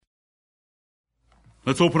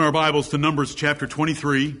Let's open our Bibles to Numbers chapter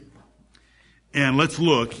 23, and let's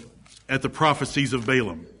look at the prophecies of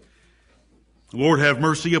Balaam. Lord, have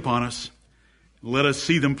mercy upon us. Let us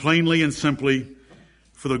see them plainly and simply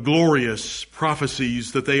for the glorious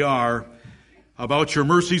prophecies that they are about your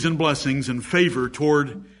mercies and blessings and favor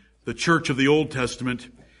toward the church of the Old Testament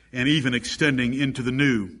and even extending into the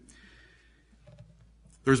New.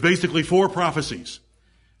 There's basically 4 prophecies.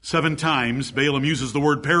 7 times Balaam uses the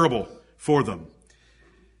word parable for them.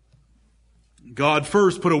 God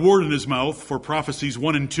first put a word in his mouth for prophecies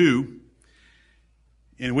 1 and 2,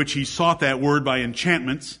 in which he sought that word by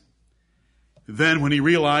enchantments. Then when he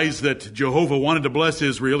realized that Jehovah wanted to bless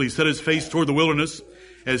Israel, he set his face toward the wilderness,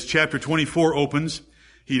 as chapter 24 opens.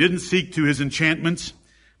 He didn't seek to his enchantments,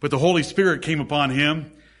 but the Holy Spirit came upon him,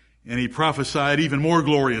 and he prophesied even more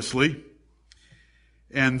gloriously.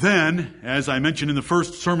 And then, as I mentioned in the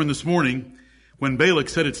first sermon this morning, when Balak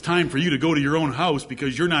said it's time for you to go to your own house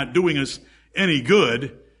because you're not doing us any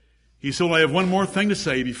good, he said, well, I have one more thing to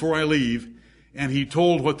say before I leave. And he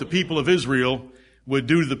told what the people of Israel would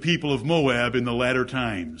do to the people of Moab in the latter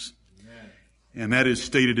times. Amen. And that is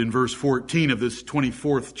stated in verse 14 of this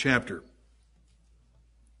 24th chapter.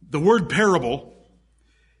 The word parable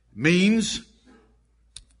means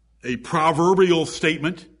a proverbial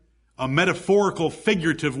statement, a metaphorical,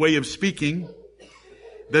 figurative way of speaking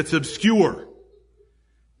that's obscure.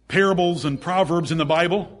 Parables and proverbs in the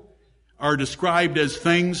Bible are described as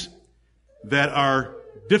things that are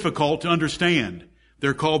difficult to understand.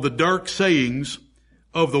 They're called the dark sayings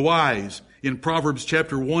of the wise in Proverbs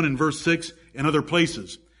chapter 1 and verse 6 and other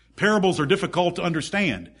places. Parables are difficult to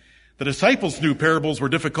understand. The disciples knew parables were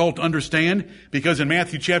difficult to understand because in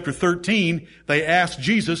Matthew chapter 13, they asked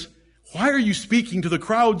Jesus, why are you speaking to the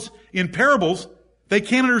crowds in parables? They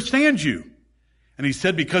can't understand you. And he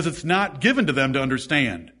said, because it's not given to them to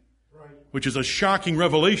understand, which is a shocking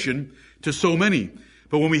revelation to so many.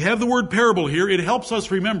 But when we have the word parable here, it helps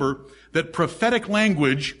us remember that prophetic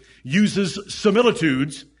language uses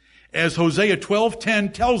similitudes, as Hosea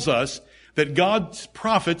 12:10 tells us that God's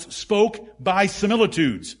prophets spoke by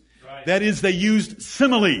similitudes. Right. That is, they used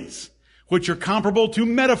similes, which are comparable to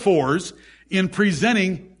metaphors in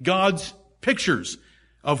presenting God's pictures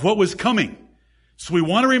of what was coming. So we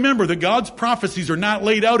want to remember that God's prophecies are not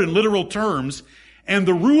laid out in literal terms. And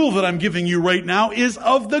the rule that I'm giving you right now is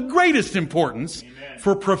of the greatest importance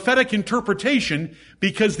for prophetic interpretation,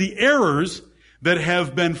 because the errors that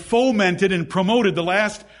have been fomented and promoted the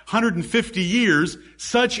last 150 years,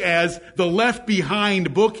 such as the Left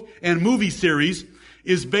Behind book and movie series,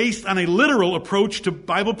 is based on a literal approach to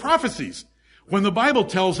Bible prophecies, when the Bible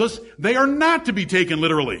tells us they are not to be taken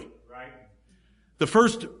literally. Right. The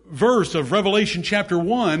first verse of Revelation chapter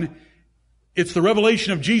 1, it's the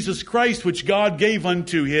revelation of Jesus Christ which God gave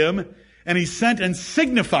unto him, and he sent and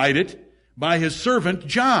signified it by his servant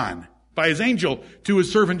John, by his angel to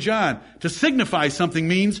his servant John. To signify something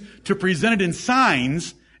means to present it in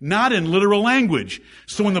signs, not in literal language.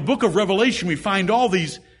 So in the book of Revelation we find all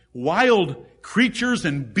these wild creatures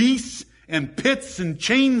and beasts and pits and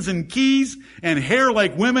chains and keys and hair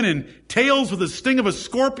like women and tails with the sting of a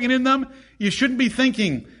scorpion in them. You shouldn't be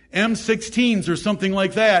thinking M16s or something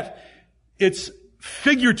like that. It's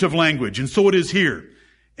figurative language, and so it is here.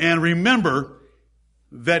 And remember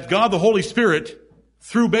that God the Holy Spirit,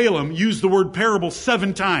 through Balaam, used the word parable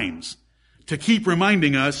 7 times to keep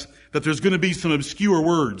reminding us that there's going to be some obscure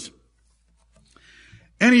words.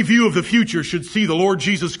 Any view of the future should see the Lord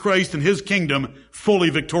Jesus Christ and his kingdom fully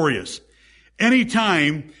victorious. Any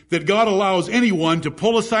time that God allows anyone to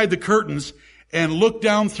pull aside the curtains and look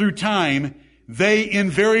down through time, they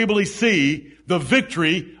invariably see the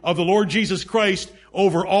victory of the Lord Jesus Christ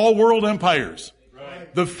over all world empires.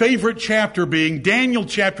 Right. The favorite chapter being Daniel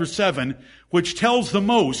chapter 7, which tells the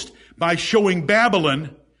most by showing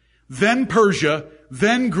Babylon, then Persia,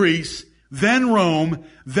 then Greece, then Rome,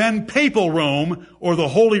 then Papal Rome, or the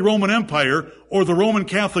Holy Roman Empire, or the Roman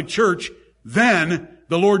Catholic Church, then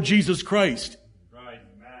the Lord Jesus Christ. Right.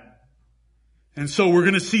 Amen. And so we're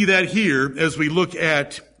going to see that here as we look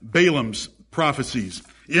at Balaam's prophecies.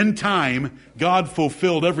 In time, God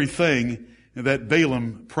fulfilled everything that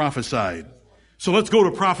Balaam prophesied. So let's go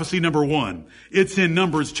to prophecy number 1. It's in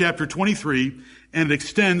Numbers chapter 23, and it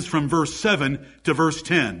extends from verse 7 to verse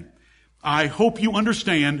 10. I hope you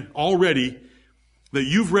understand already that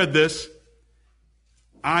you've read this.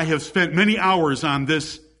 I have spent many hours on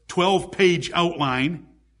this 12-page outline,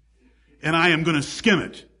 and I am going to skim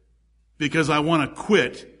it because I want to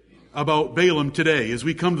quit about Balaam today as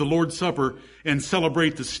we come to the Lord's Supper and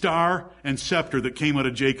celebrate the star and scepter that came out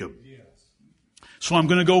of Jacob. So I'm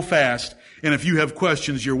going to go fast, And if you have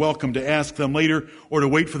questions, you're welcome to ask them later or to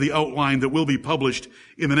wait for the outline that will be published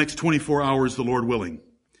in the next 24 hours, the Lord willing.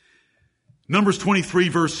 Numbers 23,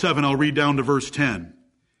 verse 7, I'll read down to verse 10.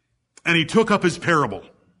 And he took up his parable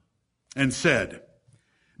and said,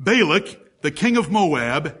 Balak, the king of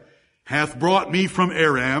Moab, hath brought me from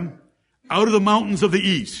Aram out of the mountains of the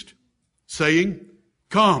east, saying,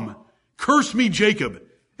 Come, curse me, Jacob,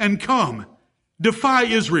 and come, defy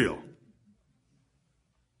Israel.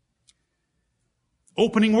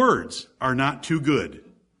 Opening words are not too good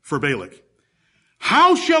for Balak.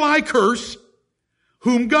 How shall I curse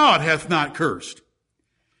whom God hath not cursed?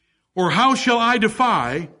 Or how shall I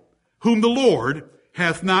defy whom the Lord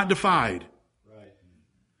hath not defied? Right.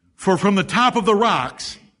 For from the top of the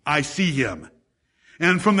rocks I see him,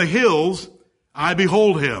 and from the hills I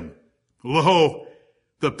behold him. Lo,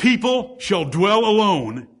 the people shall dwell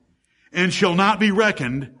alone, and shall not be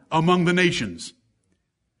reckoned among the nations.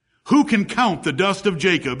 Who can count the dust of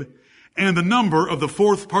Jacob and the number of the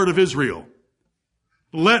fourth part of Israel?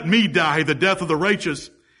 Let me die the death of the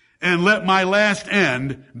righteous, and let my last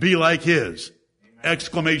end be like his.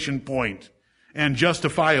 Exclamation point. And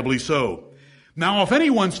justifiably so. Now, if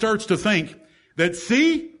anyone starts to think that,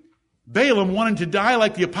 see, Balaam wanted to die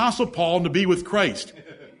like the Apostle Paul and to be with Christ.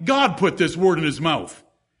 God put this word in his mouth.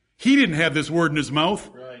 He didn't have this word in his mouth.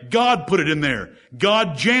 God put it in there.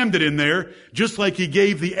 God jammed it in there, just like he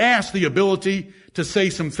gave the ass the ability to say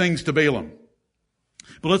some things to Balaam.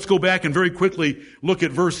 But let's go back and very quickly look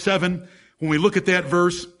at verse 7. When we look at that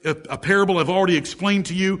verse, a parable I've already explained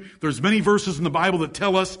to you. There's many verses in the Bible that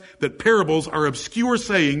tell us that parables are obscure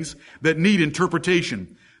sayings that need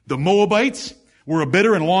interpretation. The Moabites were a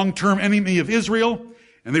bitter and long-term enemy of Israel,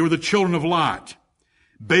 and they were the children of Lot.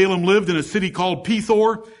 Balaam lived in a city called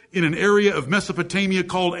Pethor, in an area of Mesopotamia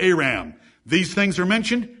called Aram. These things are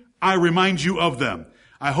mentioned. I remind you of them.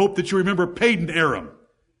 I hope that you remember Padan Aram.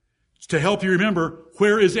 To help you remember,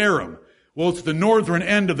 where is Aram? Well, it's the northern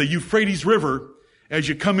end of the Euphrates River as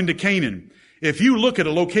you come into Canaan. If you look at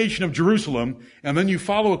a location of Jerusalem and then you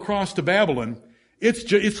follow across to Babylon, it's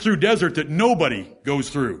through desert that nobody goes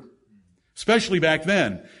through. Especially back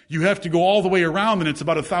then. You have to go all the way around and it's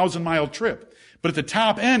about a 1,000-mile trip. But at the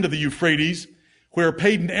top end of the Euphrates, where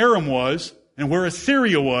Padan Aram was and where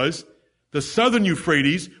Assyria was, the southern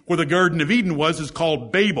Euphrates, where the Garden of Eden was, is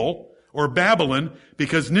called Babel or Babylon,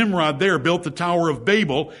 because Nimrod there built the Tower of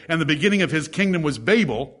Babel, and the beginning of his kingdom was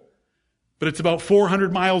Babel, but it's about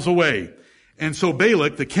 400 miles away. And so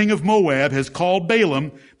Balak, the king of Moab, has called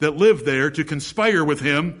Balaam that lived there to conspire with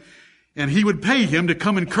him, and he would pay him to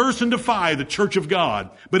come and curse and defy the church of God.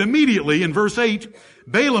 But immediately in verse 8,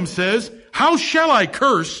 Balaam says, How shall I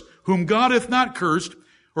curse whom God hath not cursed,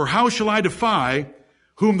 or how shall I defy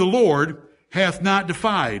whom the Lord hath not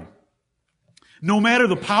defied? No matter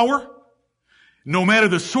the power, no matter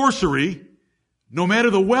the sorcery, no matter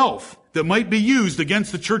the wealth that might be used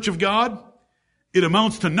against the church of God, it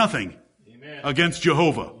amounts to nothing against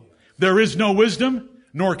Jehovah. There is no wisdom,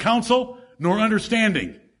 nor counsel, nor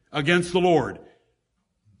understanding against the Lord.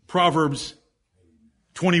 Proverbs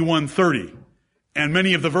 21:30, and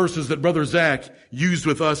many of the verses that Brother Zach used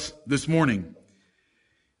with us this morning.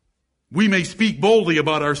 We may speak boldly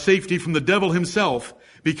about our safety from the devil himself,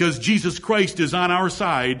 because Jesus Christ is on our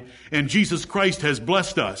side, and Jesus Christ has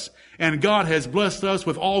blessed us. And God has blessed us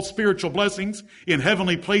with all spiritual blessings in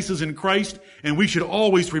heavenly places in Christ, and we should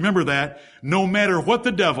always remember that, no matter what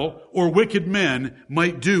the devil or wicked men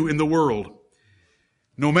might do in the world.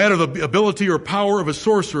 No matter the ability or power of a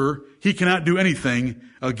sorcerer, he cannot do anything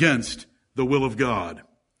against the will of God.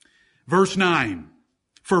 Verse 9,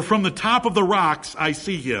 For from the top of the rocks I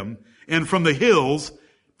see him, and from the hills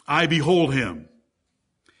I behold him.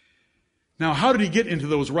 Now, how did he get into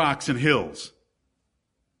those rocks and hills?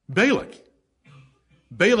 Balak.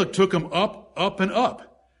 Balak took him up, up, and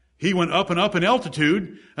up. He went up and up in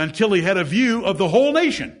altitude until he had a view of the whole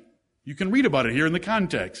nation. You can read about it here in the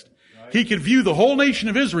context. Right. He could view the whole nation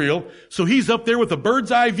of Israel, so he's up there with a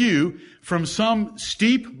bird's eye view from some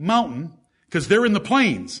steep mountain, because they're in the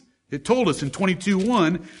plains. It told us in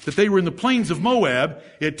 22:1 that they were in the plains of Moab.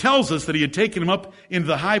 It tells us that he had taken them up into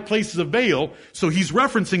the high places of Baal. So he's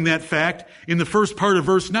referencing that fact in the first part of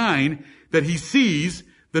verse 9, that he sees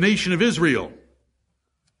the nation of Israel,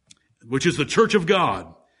 which is the church of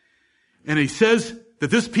God. And he says that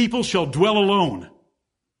this people shall dwell alone.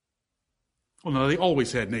 Well, no, they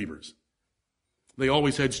always had neighbors. They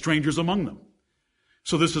always had strangers among them.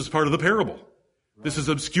 So this is part of the parable. Right. This is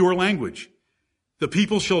obscure language. The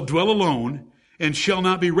people shall dwell alone and shall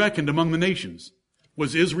not be reckoned among the nations.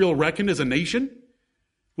 Was Israel reckoned as a nation?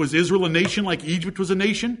 Was Israel a nation like Egypt was a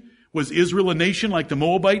nation? Was Israel a nation like the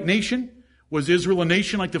Moabite nation? Was Israel a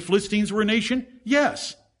nation like the Philistines were a nation?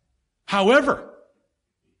 Yes. However,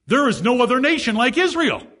 there is no other nation like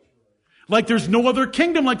Israel. Like there's no other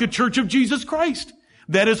kingdom like the Church of Jesus Christ.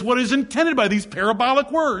 That is what is intended by these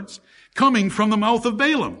parabolic words coming from the mouth of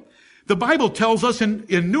Balaam. The Bible tells us in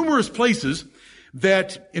numerous places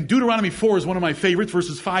that in Deuteronomy 4 is one of my favorites,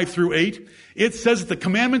 verses 5 through 8. It says that the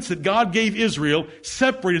commandments that God gave Israel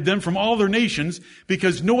separated them from all other nations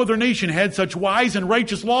because no other nation had such wise and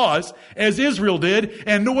righteous laws as Israel did,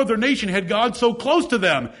 and no other nation had God so close to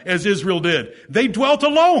them as Israel did. They dwelt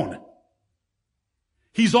alone.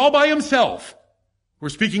 He's all by himself. We're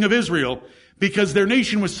speaking of Israel because their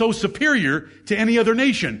nation was so superior to any other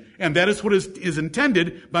nation. And that is what is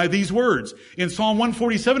intended by these words. In Psalm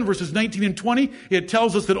 147, verses 19 and 20, it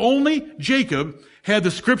tells us that only Jacob had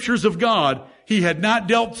the scriptures of God. He had not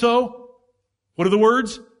dealt so, what are the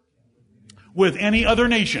words? With any other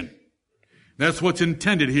nation. That's what's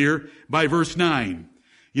intended here by verse 9.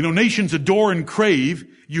 You know, nations adore and crave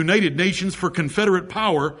united nations for confederate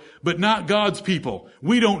power, but not God's people.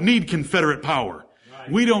 We don't need confederate power.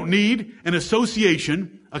 We don't need an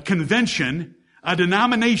association, a convention, a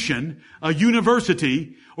denomination, a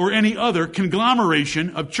university, or any other conglomeration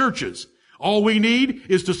of churches. All we need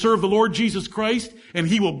is to serve the Lord Jesus Christ, and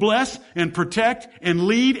He will bless and protect and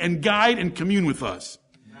lead and guide and commune with us.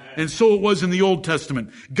 And so it was in the Old Testament.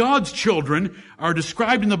 God's children are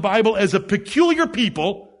described in the Bible as a peculiar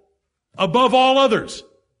people above all others.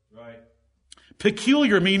 Right.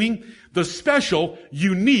 Peculiar meaning the special,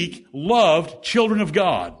 unique, loved children of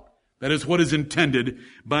God. That is what is intended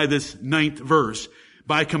by this 9th verse,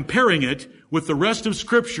 by comparing it with the rest of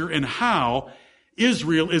Scripture and how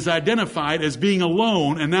Israel is identified as being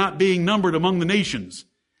alone and not being numbered among the nations.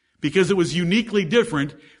 Because it was uniquely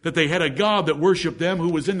different that they had a God that worshiped them who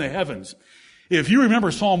was in the heavens. If you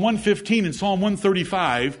remember Psalm 115 and Psalm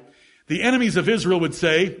 135, the enemies of Israel would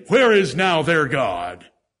say, "Where is now their God?"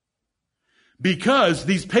 Because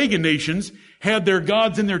these pagan nations had their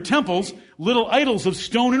gods in their temples, little idols of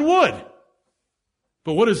stone and wood.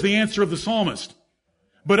 But what is the answer of the psalmist?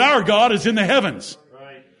 But our God is in the heavens.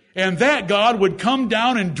 Right. And that God would come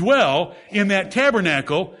down and dwell in that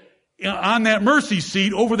tabernacle, on that mercy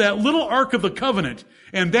seat, over that little ark of the covenant.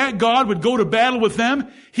 And that God would go to battle with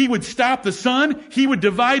them. He would stop the sun. He would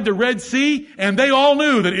divide the Red Sea. And they all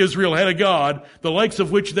knew that Israel had a God, the likes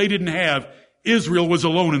of which they didn't have. Israel was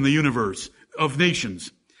alone in the universe of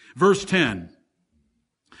nations. Verse 10.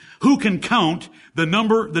 Who can count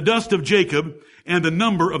the dust of Jacob and the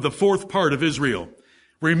number of the fourth part of Israel?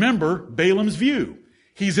 Remember Balaam's view.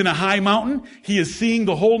 He's in a high mountain. He is seeing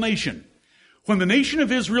the whole nation. When the nation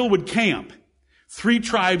of Israel would camp, 3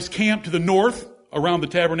 tribes camped to the north around the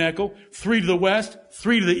tabernacle, 3 to the west,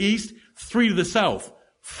 3 to the east, 3 to the south.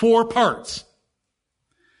 4 parts.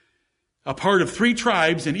 A part of 3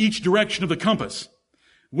 tribes in each direction of the compass,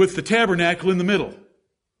 with the tabernacle in the middle.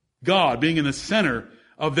 God being in the center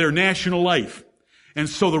of their national life. And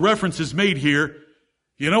so the reference is made here,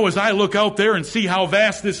 you know, as I look out there and see how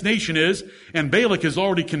vast this nation is, and Balak has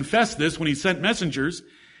already confessed this when he sent messengers,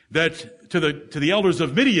 that to the elders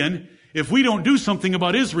of Midian, if we don't do something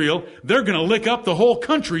about Israel, they're going to lick up the whole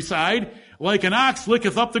countryside like an ox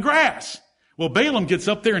licketh up the grass. Well, Balaam gets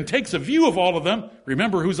up there and takes a view of all of them.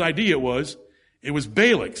 Remember whose idea it was? It was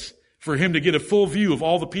Balak's, for him to get a full view of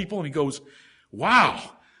all the people. And he goes, wow,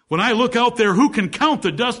 when I look out there, who can count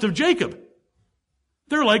the dust of Jacob?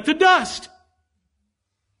 They're like the dust.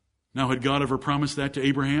 Now, had God ever promised that to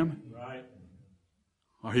Abraham? Right.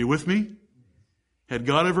 Are you with me? Had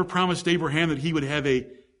God ever promised Abraham that he would have a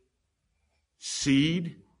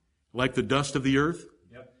seed like the dust of the earth?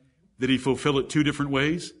 Yep. Did he fulfill it 2 different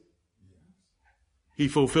ways? He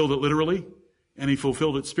fulfilled it literally, and he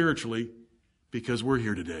fulfilled it spiritually, because we're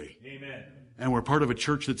here today. Amen. And we're part of a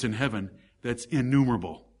church that's in heaven that's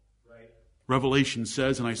innumerable. Right. Revelation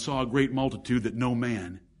says, and I saw a great multitude that no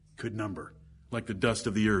man could number, like the dust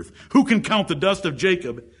of the earth. Who can count the dust of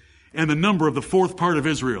Jacob and the number of the fourth part of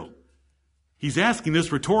Israel? He's asking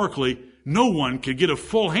this rhetorically. No one could get a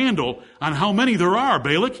full handle on how many there are,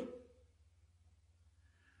 Balak.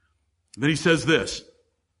 Then he says this,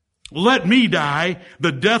 let me die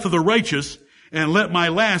the death of the righteous, and let my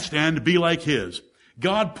last end be like his.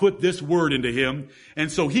 God put this word into him,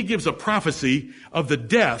 and so he gives a prophecy of the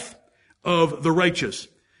death of the righteous.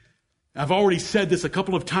 I've already said this a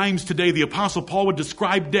couple of times today. The Apostle Paul would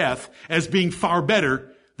describe death as being far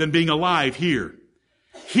better than being alive here.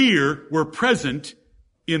 Here, we're present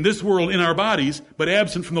in this world in our bodies, but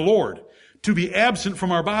absent from the Lord. To be absent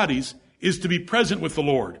from our bodies is to be present with the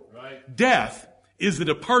Lord. Right. Death is the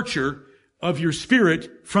departure of your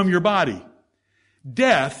spirit from your body.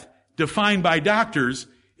 Death defined by doctors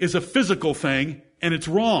is a physical thing, and it's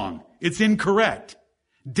wrong. It's incorrect.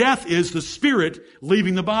 Death is the spirit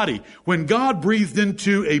leaving the body. When God breathed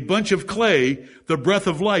into a bunch of clay the breath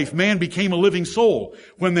of life, man became a living soul.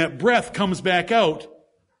 When that breath comes back out,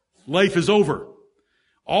 life is over.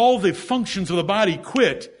 All the functions of the body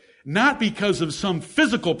quit, not because of some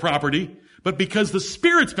physical property, but because the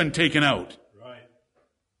spirit's been taken out. Right.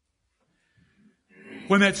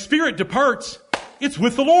 When that spirit departs, it's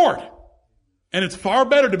with the Lord. And it's far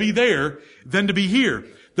better to be there than to be here.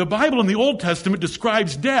 The Bible in the Old Testament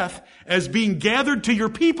describes death as being gathered to your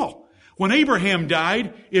people. When Abraham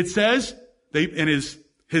died, it says,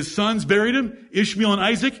 his sons buried him, Ishmael and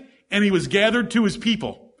Isaac, and he was gathered to his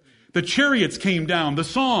people. The chariots came down, the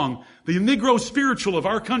song, the Negro spiritual of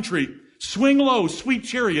our country, swing low, sweet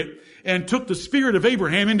chariot, and took the spirit of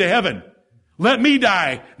Abraham into heaven. Let me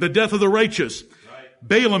die, the death of the righteous. Right.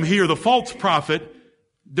 Balaam here, the false prophet,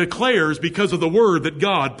 declares because of the word that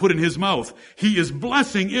God put in his mouth. He is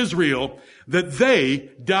blessing Israel that they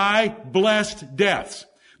die blessed deaths.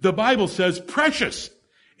 The Bible says precious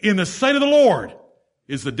in the sight of the Lord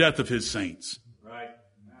is the death of his saints. Right.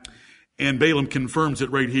 And Balaam confirms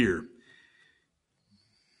it right here.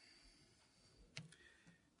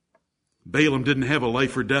 Balaam didn't have a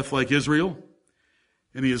life or death like Israel,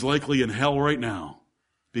 and he is likely in hell right now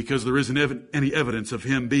because there isn't any evidence of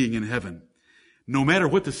him being in heaven. No matter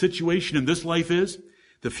what the situation in this life is,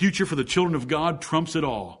 the future for the children of God trumps it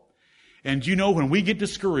all. And you know, when we get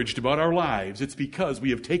discouraged about our lives, it's because we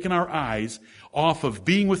have taken our eyes off of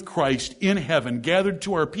being with Christ in heaven, gathered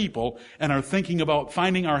to our people, and are thinking about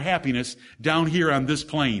finding our happiness down here on this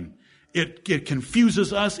plane. It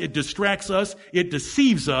confuses us, it distracts us, it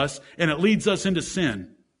deceives us, and it leads us into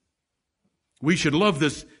sin. We should love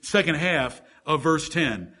this second half of verse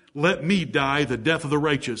 10. Let me die the death of the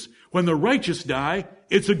righteous. When the righteous die,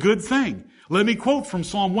 it's a good thing. Let me quote from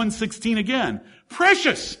Psalm 116 again.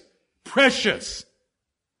 Precious, precious.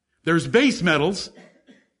 There's base metals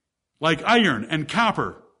like iron and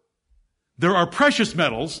copper. There are precious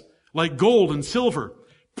metals like gold and silver.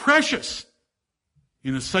 Precious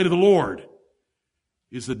in the sight of the Lord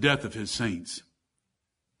is the death of his saints.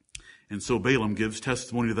 And so Balaam gives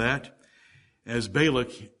testimony to that, as Balak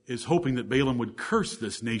is hoping that Balaam would curse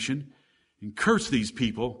this nation and curse these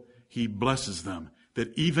people. He blesses them,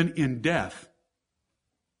 that even in death,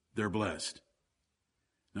 they're blessed.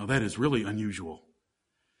 Now that is really unusual,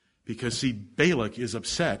 because see, Balak is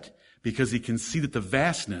upset because he can see that the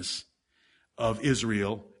vastness of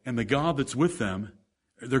Israel and the God that's with them,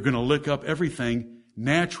 they're going to lick up everything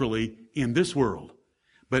naturally in this world.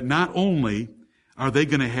 But not only are they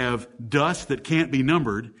going to have dust that can't be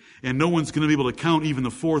numbered, and no one's going to be able to count even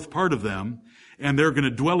the fourth part of them, and they're going to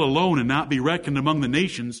dwell alone and not be reckoned among the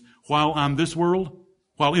nations while in this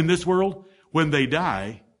world, when they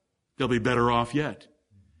die, they'll be better off yet.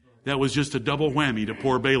 That was just a double whammy to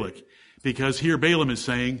poor Balak, because here Balaam is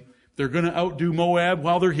saying they're going to outdo Moab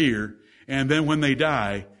while they're here, and then when they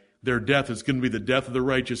die, their death is going to be the death of the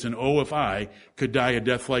righteous, and oh, if I could die a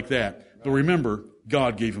death like that. But remember,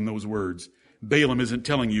 God gave him those words. Balaam isn't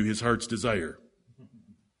telling you his heart's desire.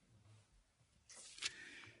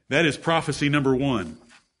 That is prophecy number 1.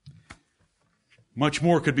 Much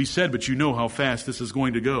more could be said, but you know how fast this is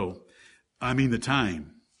going to go. I mean the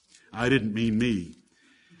time. I didn't mean me.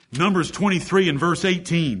 Numbers 23 and verse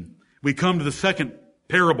 18. We come to the second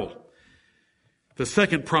parable, the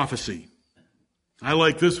second prophecy. I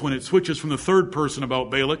like this one. It switches from the third person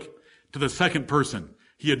about Balak to the second person.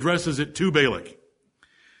 He addresses it to Balak.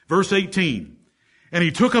 Verse 18, and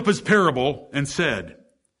he took up his parable and said,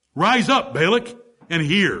 Rise up, Balak, and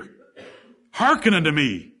hear. Hearken unto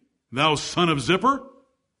me, thou son of Zippor.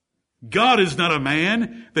 God is not a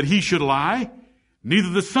man that he should lie, neither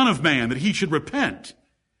the son of man that he should repent.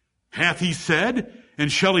 Hath he said,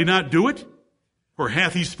 and shall he not do it? Or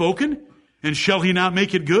hath he spoken, and shall he not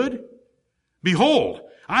make it good? Behold,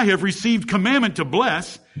 I have received commandment to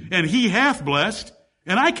bless, and he hath blessed,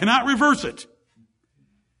 and I cannot reverse it.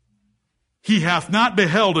 He hath not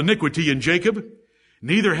beheld iniquity in Jacob,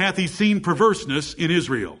 neither hath he seen perverseness in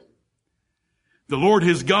Israel. The Lord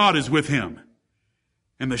his God is with him,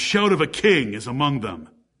 and the shout of a king is among them.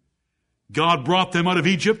 God brought them out of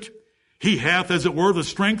Egypt. He hath, as it were, the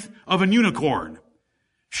strength of an unicorn.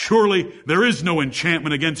 Surely there is no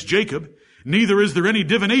enchantment against Jacob, neither is there any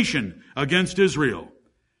divination against Israel.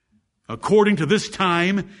 According to this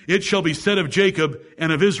time, it shall be said of Jacob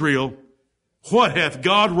and of Israel, What hath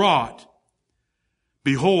God wrought?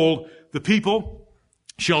 Behold, the people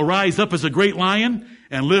shall rise up as a great lion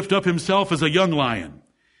and lift up himself as a young lion.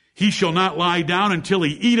 He shall not lie down until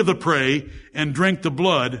he eat of the prey and drink the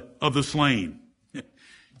blood of the slain.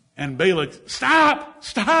 And Balak, stop!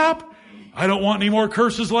 I don't want any more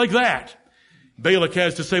curses like that. Balak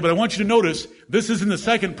has to say, but I want you to notice, this is in the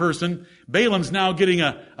second person. Balaam's now getting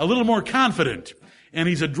a little more confident. And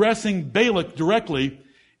he's addressing Balak directly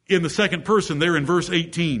in the second person there in verse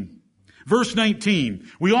 18. Verse 19.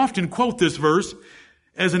 We often quote this verse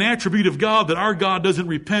as an attribute of God, that our God doesn't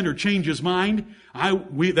repent or change his mind.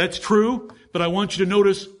 That's true, but I want you to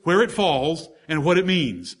notice where it falls and what it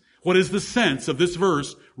means. What is the sense of this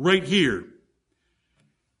verse right here?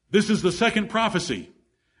 This is the second prophecy.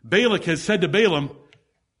 Balak has said to Balaam,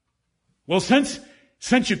 well, since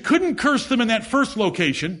you couldn't curse them in that first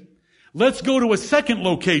location, let's go to a second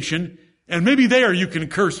location, and maybe there you can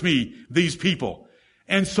curse me, these people.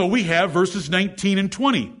 And so we have verses 19 and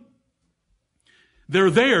 20. They're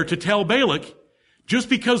there to tell Balak, just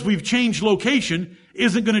because we've changed location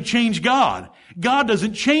isn't going to change God. God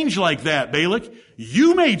doesn't change like that, Balak.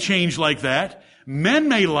 You may change like that. Men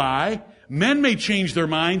may lie. Men may change their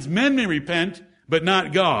minds. Men may repent, but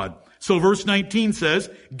not God. So verse 19 says,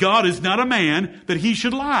 God is not a man that he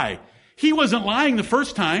should lie. He wasn't lying the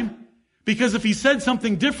first time, because if he said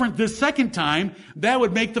something different this second time, that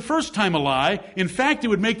would make the first time a lie. In fact, it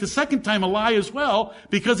would make the second time a lie as well,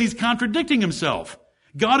 because he's contradicting himself.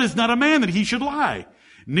 God is not a man that he should lie,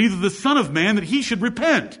 neither the Son of Man that he should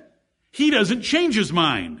repent. He doesn't change his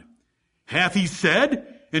mind. Hath he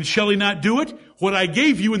said, and shall he not do it? What I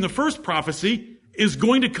gave you in the first prophecy is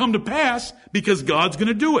going to come to pass, because God's going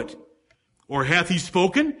to do it. Or hath he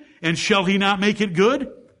spoken, and shall he not make it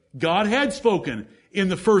good? God had spoken in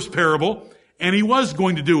the first parable, and he was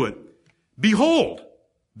going to do it. Behold,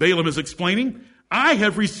 Balaam is explaining, I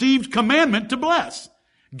have received commandment to bless.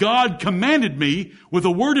 God commanded me with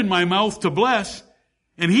a word in my mouth to bless,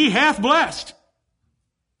 and he hath blessed.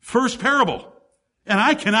 First parable. And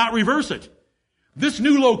I cannot reverse it. This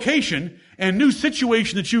new location and new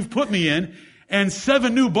situation that you've put me in, and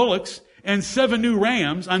 7 new bullocks and 7 new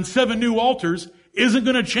rams on 7 new altars, isn't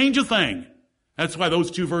going to change a thing. That's why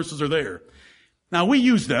those 2 verses are there. Now we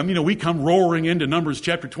use them, we come roaring into Numbers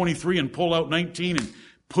chapter 23 and pull out 19 and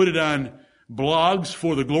put it on blogs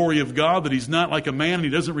for the glory of God, that he's not like a man and he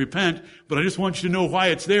doesn't repent. But I just want you to know why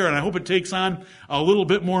it's there, and I hope it takes on a little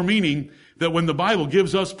bit more meaning, that when the Bible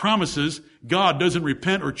gives us promises, God doesn't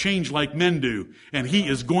repent or change like men do, and he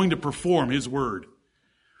is going to perform his word.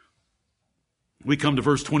 We come to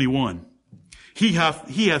verse 21. He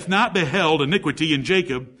hath not beheld iniquity in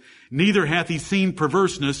Jacob, neither hath he seen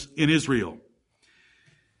perverseness in Israel.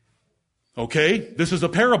 Okay, this is a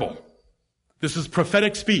parable. This is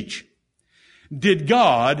prophetic speech. Did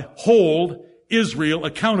God hold Israel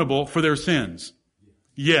accountable for their sins?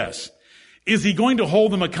 Yes. Is he going to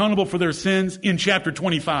hold them accountable for their sins in chapter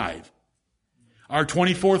 25? Are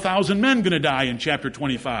 24,000 men going to die in chapter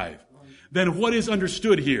 25? Then what is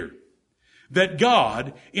understood here? That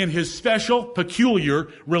God, in his special, peculiar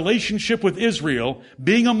relationship with Israel,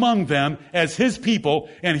 being among them as his people,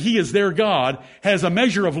 and he is their God, has a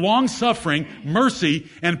measure of long-suffering, mercy,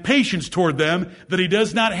 and patience toward them that he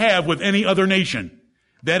does not have with any other nation.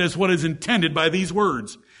 That is what is intended by these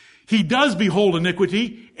words. He does behold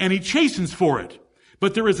iniquity, and he chastens for it.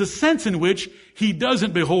 But there is a sense in which he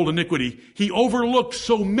doesn't behold iniquity. He overlooked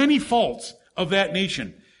so many faults of that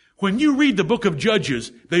nation. When you read the book of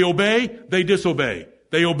Judges, they obey, they disobey.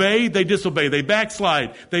 They obey, they disobey. They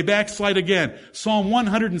backslide again. Psalm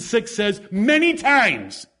 106 says, many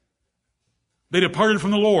times they departed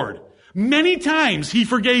from the Lord. Many times he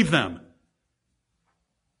forgave them,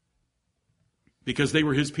 because they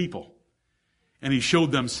were his people. And he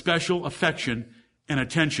showed them special affection and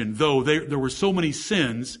attention, though there were so many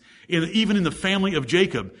sins, even in the family of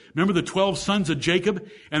Jacob. Remember the 12 sons of Jacob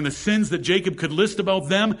and the sins that Jacob could list about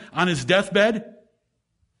them on his deathbed?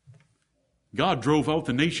 God drove out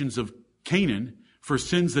the nations of Canaan for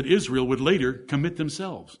sins that Israel would later commit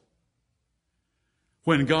themselves.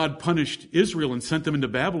 When God punished Israel and sent them into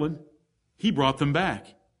Babylon, he brought them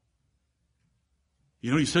back.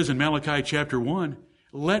 He says in Malachi chapter 1,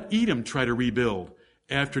 let Edom try to rebuild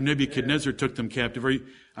after Nebuchadnezzar took them captive.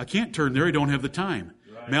 I can't turn there, I don't have the time.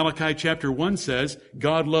 Right. Malachi chapter 1 says,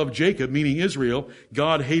 God loved Jacob, meaning Israel.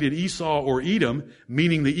 God hated Esau or Edom,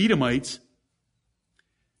 meaning the Edomites.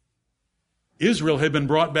 Israel had been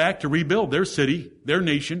brought back to rebuild their city, their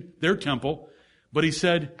nation, their temple. But he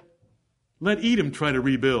said, let Edom try to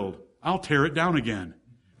rebuild. I'll tear it down again.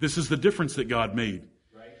 This is the difference that God made.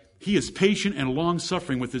 Right. He is patient and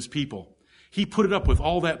long-suffering with his people. He put it up with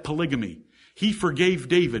all that polygamy. He forgave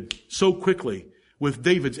David so quickly with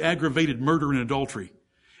David's aggravated murder and adultery.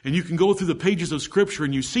 And you can go through the pages of Scripture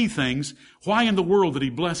and you see things. Why in the world did he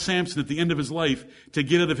bless Samson at the end of his life to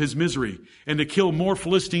get out of his misery and to kill more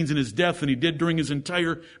Philistines in his death than he did during his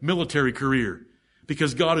entire military career?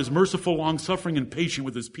 Because God is merciful, long-suffering, and patient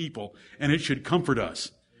with his people, and it should comfort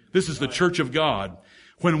us. This is the church of God.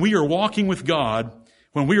 When we are walking with God,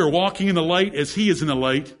 when we are walking in the light as he is in the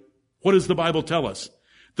light, what does the Bible tell us?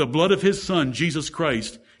 The blood of his Son, Jesus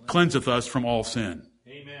Christ, cleanseth us from all sin.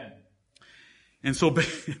 Amen. And so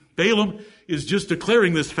Balaam is just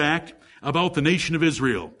declaring this fact about the nation of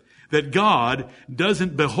Israel, that God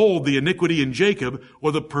doesn't behold the iniquity in Jacob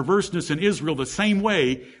or the perverseness in Israel the same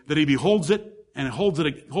way that he beholds it and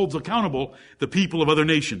holds accountable the people of other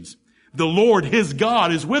nations. The Lord, his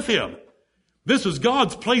God, is with him. This is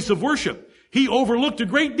God's place of worship. He overlooked a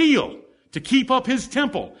great deal to keep up his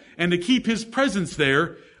temple and to keep his presence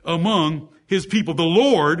there among his people. The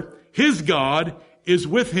Lord, his God, is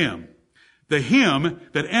with him. The him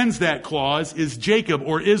that ends that clause is Jacob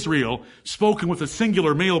or Israel, spoken with a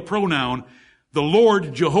singular male pronoun. The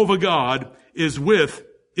Lord, Jehovah God, is with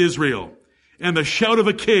Israel. And the shout of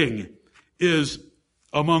a king is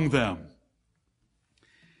among them.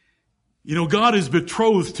 You know, God is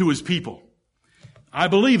betrothed to his people. I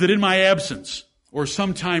believe that in my absence, or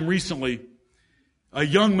sometime recently, a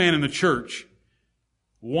young man in the church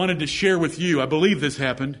wanted to share with you, I believe this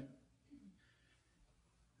happened,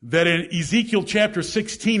 that in Ezekiel chapter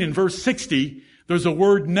 16 and verse 60, there's a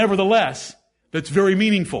word nevertheless that's very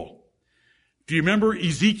meaningful. Do you remember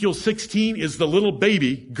Ezekiel 16 is the little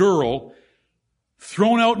baby girl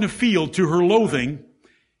thrown out in a field to her loathing?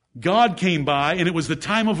 God came by and it was the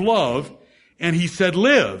time of love and he said,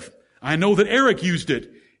 live. I know that Eric used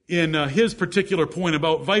it in his particular point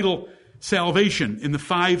about vital salvation in the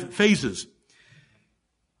 5 phases.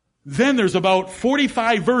 Then there's about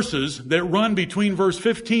 45 verses that run between verse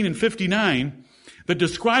 15 and 59 that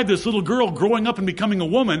describe this little girl growing up and becoming a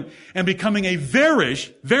woman and becoming a very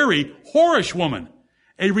whorish woman.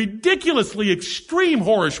 A ridiculously extreme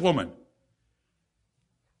whorish woman.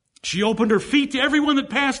 She opened her feet to everyone that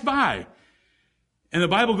passed by. And the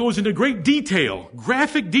Bible goes into great detail,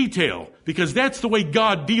 graphic detail, because that's the way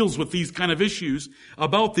God deals with these kind of issues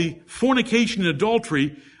about the fornication and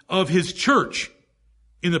adultery of his church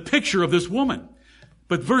in the picture of this woman.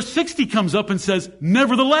 But verse 60 comes up and says,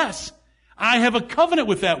 nevertheless, I have a covenant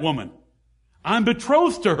with that woman. I'm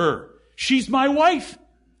betrothed to her. She's my wife.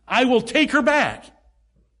 I will take her back.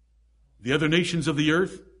 The other nations of the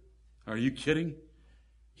earth? Are you kidding?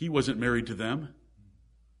 He wasn't married to them.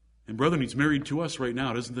 And brethren, he's married to us right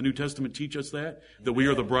now. Doesn't the New Testament teach us that? That we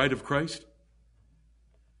are the bride of Christ?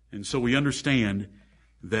 And so we understand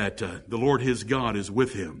that the Lord his God is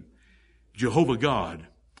with him. Jehovah God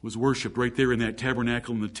was worshipped right there in that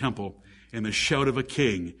tabernacle in the temple, and the shout of a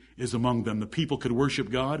king is among them. The people could worship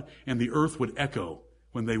God, and the earth would echo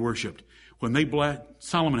when they worshiped. When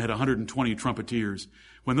Solomon had 120 trumpeters.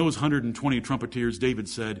 When those 120 trumpeters, David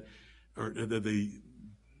said, or the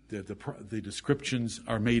descriptions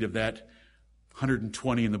are made of that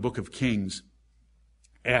 120 in the book of Kings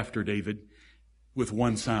after David with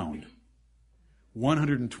one sound.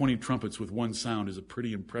 120 trumpets with one sound is a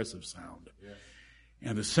pretty impressive sound. Yes.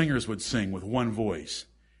 And the singers would sing with one voice,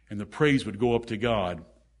 and the praise would go up to God.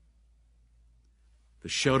 The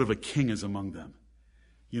shout of a king is among them.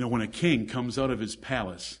 You know, when a king comes out of his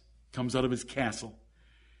palace, comes out of his castle,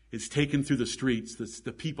 it's taken through the streets,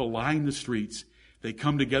 the people line the streets, they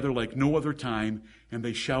come together like no other time, and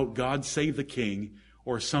they shout, God save the king,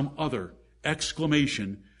 or some other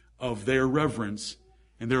exclamation of their reverence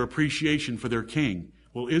and their appreciation for their king.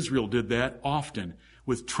 Well, Israel did that often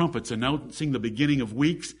with trumpets announcing the beginning of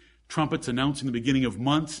weeks, trumpets announcing the beginning of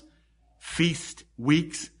months, feast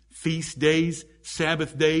weeks, feast days,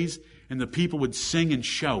 Sabbath days, and the people would sing and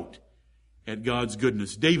shout at God's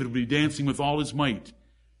goodness. David would be dancing with all his might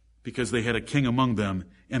because they had a king among them,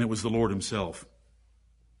 and it was the Lord himself.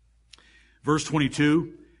 Verse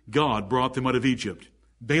 22, God brought them out of Egypt.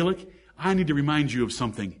 Balak, I need to remind you of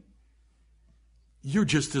something. You're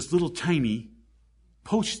just this little tiny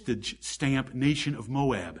postage stamp nation of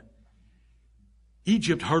Moab.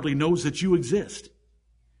 Egypt hardly knows that you exist.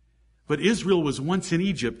 But Israel was once in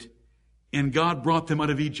Egypt, and God brought them out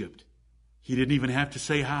of Egypt. He didn't even have to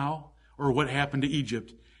say how or what happened to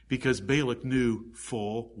Egypt, because Balak knew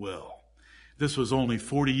full well. This was only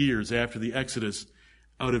 40 years after the Exodus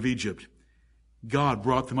out of Egypt. God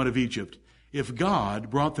brought them out of Egypt. If God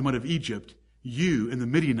brought them out of Egypt, you and the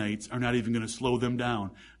Midianites are not even going to slow them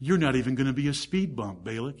down. You're not even going to be a speed bump,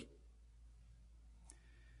 Balak.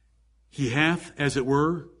 He hath, as it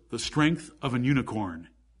were, the strength of an unicorn.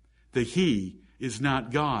 The he is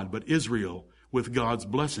not God, but Israel, with God's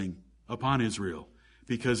blessing upon Israel.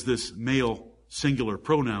 Because this male singular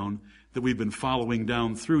pronoun that we've been following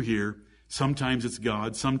down through here, sometimes it's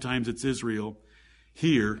God, sometimes it's Israel.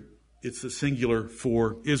 Here, it's the singular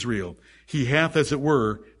for Israel. He hath, as it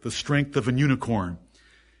were, the strength of an unicorn.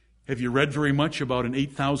 Have you read very much about an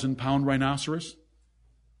 8,000-pound rhinoceros?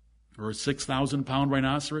 Or a 6,000-pound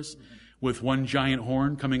rhinoceros with one giant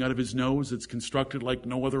horn coming out of his nose that's constructed like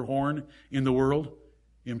no other horn in the world?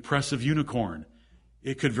 Impressive unicorn.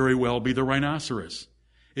 It could very well be the rhinoceros.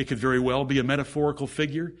 It could very well be a metaphorical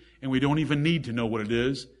figure, and we don't even need to know what it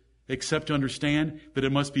is, except to understand that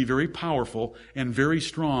it must be very powerful and very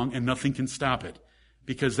strong, and nothing can stop it,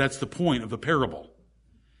 because that's the point of the parable.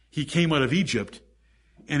 He came out of Egypt,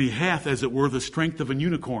 and he hath, as it were, the strength of an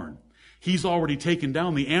unicorn. He's already taken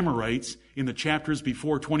down the Amorites in the chapters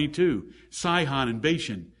before 22. Sihon and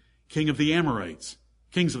Bashan, kings of the Amorites.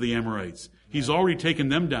 He's already taken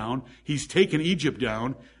them down. He's taken Egypt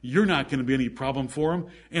down. You're not going to be any problem for him.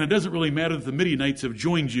 And it doesn't really matter that the Midianites have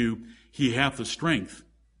joined you. He hath the strength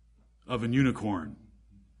of an unicorn.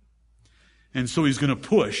 And so he's going to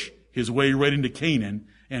push his way right into Canaan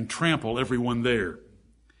and trample everyone there.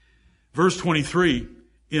 Verse 23,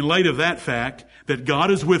 in light of that fact, that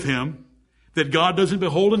God is with him, that God doesn't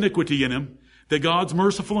behold iniquity in him, that God's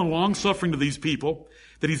merciful and long-suffering to these people,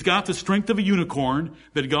 that he's got the strength of a unicorn,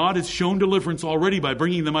 that God has shown deliverance already by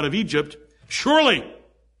bringing them out of Egypt, surely,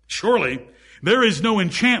 there is no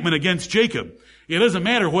enchantment against Jacob. It doesn't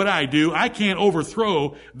matter what I do. I can't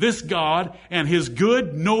overthrow this God and his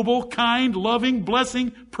good, noble, kind, loving,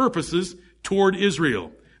 blessing purposes toward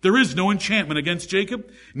Israel. There is no enchantment against Jacob.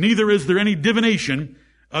 Neither is there any divination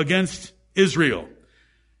against Israel.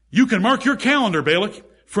 You can mark your calendar, Balak.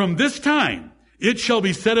 From this time, it shall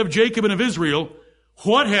be said of Jacob and of Israel,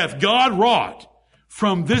 what hath God wrought?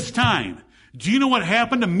 From this time. Do you know what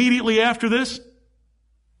happened immediately after this?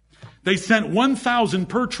 They sent 1,000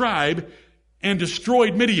 per tribe and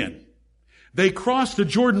destroyed Midian. They crossed the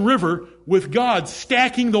Jordan River with God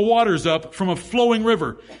stacking the waters up from a flowing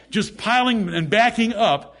river, just piling and backing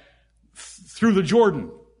up through the Jordan.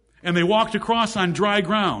 And they walked across on dry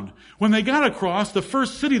ground. When they got across, the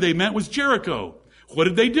first city they met was Jericho. What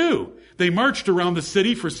did they do? They marched around the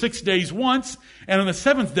city for 6 days once, and on the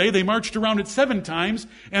seventh day they marched around it 7 times,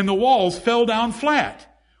 and the walls fell down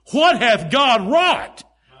flat. What hath God wrought?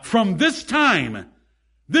 From this time,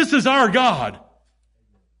 this is our God.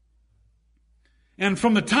 And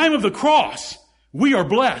from the time of the cross, we are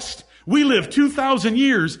blessed. We live 2,000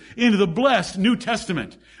 years into the blessed New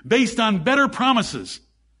Testament, based on better promises,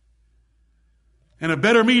 and a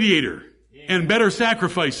better mediator, and better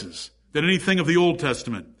sacrifices than anything of the Old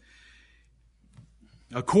Testament.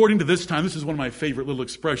 According to this time, this is one of my favorite little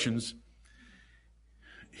expressions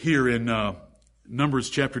here in Numbers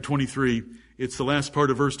chapter 23. It's the last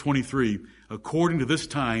part of verse 23. According to this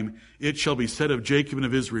time, it shall be said of Jacob and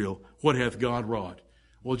of Israel, what hath God wrought?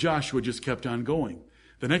 Well, Joshua just kept on going.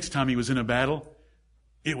 The next time he was in a battle,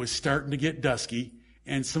 it was starting to get dusky,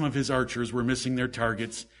 and some of his archers were missing their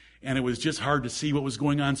targets, and it was just hard to see what was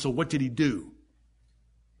going on. So what did he do?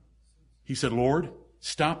 He said, Lord,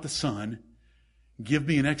 stop the sun. Give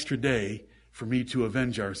me an extra day for me to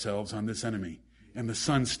avenge ourselves on this enemy. And the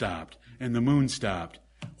sun stopped, and the moon stopped.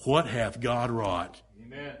 What hath God wrought?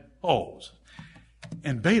 Amen. Oh,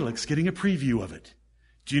 and Balak's getting a preview of it.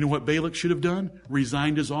 Do you know what Balak should have done?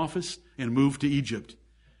 Resigned his office and moved to Egypt,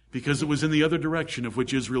 because it was in the other direction of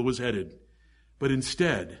which Israel was headed. But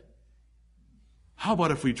instead, how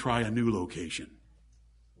about if we try a new location?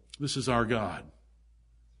 This is our God.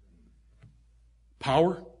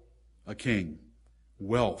 Power, a king.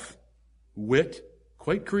 Wealth, wit,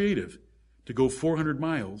 quite creative, to go 400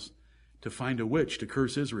 miles to find a witch to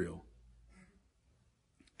curse Israel.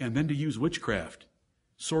 And then to use witchcraft,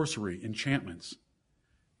 sorcery, enchantments.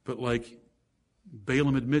 But like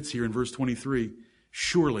Balaam admits here in verse 23,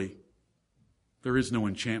 surely there is no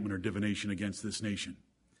enchantment or divination against this nation.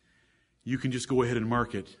 You can just go ahead and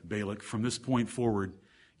mark it, Balak. From this point forward,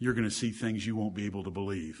 you're going to see things you won't be able to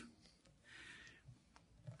believe.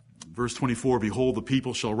 Verse 24, behold, the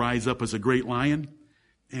people shall rise up as a great lion.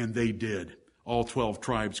 And they did. All 12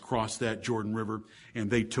 tribes crossed that Jordan River, and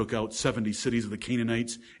they took out 70 cities of the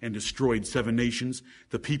Canaanites and destroyed 7 nations.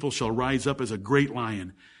 The people shall rise up as a great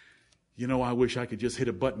lion. You know, I wish I could just hit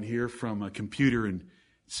a button here from a computer and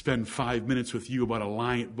spend 5 minutes with you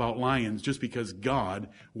about lions, just because God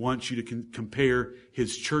wants you to compare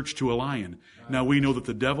his church to a lion. Now, we know that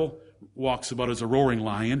the devil walks about as a roaring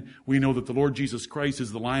lion. We know that the Lord Jesus Christ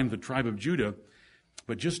is the Lion of the tribe of Judah.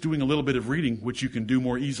 But just doing a little bit of reading, which you can do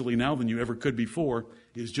more easily now than you ever could before,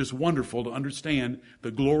 is just wonderful to understand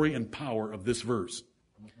the glory and power of this verse.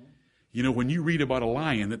 You know, when you read about a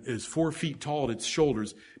lion that is 4 feet tall at its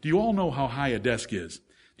shoulders, do you all know how high a desk is?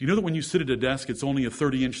 Do you know that when you sit at a desk, it's only a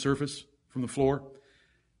 30-inch surface from the floor?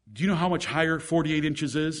 Do you know how much higher 48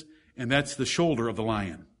 inches is? And that's the shoulder of the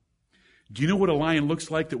lion. Do you know what a lion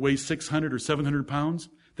looks like that weighs 600 or 700 pounds?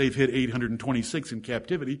 They've hit 826 in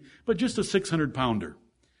captivity, but just a 600-pounder.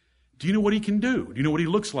 Do you know what he can do? Do you know what he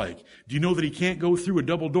looks like? Do you know that he can't go through a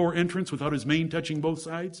double-door entrance without his mane touching both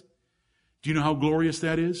sides? Do you know how glorious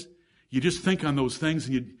that is? You just think on those things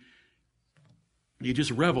and you just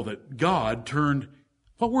revel that God turned,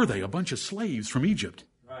 what were they? A bunch of slaves from Egypt.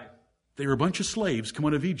 Right. They were a bunch of slaves come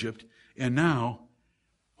out of Egypt, and now,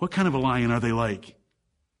 what kind of a lion are they like?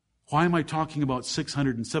 Why am I talking about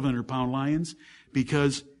 600 and 700-pound lions?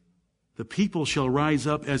 Because the people shall rise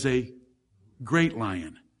up as a great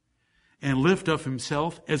lion and lift up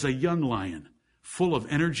himself as a young lion, full of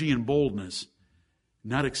energy and boldness,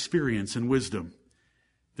 not experience and wisdom.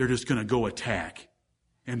 They're just going to go attack.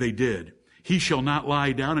 And they did. He shall not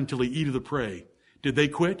lie down until he eat of the prey. Did they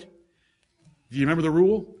quit? Do you remember the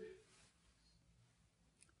rule?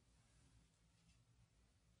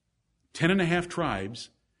 10.5 tribes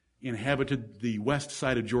inhabited the west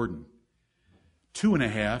side of Jordan.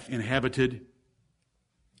 2.5 inhabited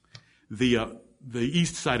the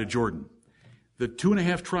east side of Jordan. The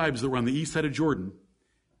 2.5 tribes that were on the east side of Jordan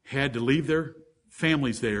had to leave their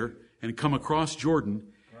families there and come across Jordan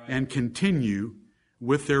and continue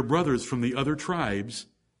with their brothers from the other tribes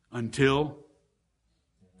until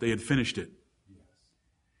they had finished it.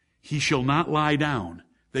 He shall not lie down.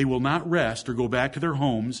 They will not rest or go back to their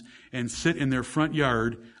homes and sit in their front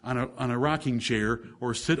yard on a rocking chair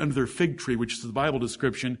or sit under their fig tree, which is the Bible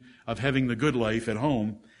description of having the good life at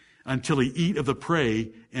home, until he eat of the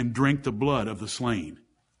prey and drink the blood of the slain.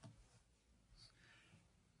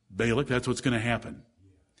 Balak, that's what's going to happen.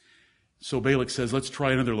 So Balak says, let's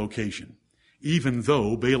try another location. Even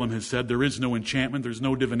though Balaam has said there is no enchantment, there's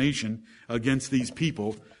no divination against these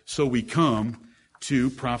people, so we come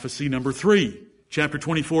to prophecy number 3, chapter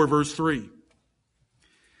 24, verse 3.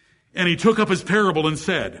 And he took up his parable and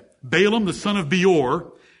said, Balaam the son of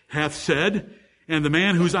Beor hath said, and the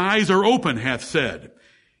man whose eyes are open hath said,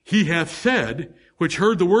 he hath said, which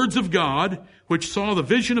heard the words of God, which saw the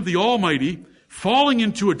vision of the Almighty, falling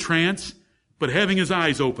into a trance, but having his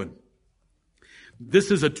eyes open. This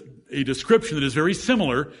is a description that is very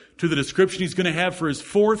similar to the description he's going to have for his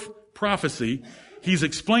 4th prophecy. He's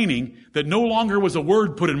explaining that no longer was a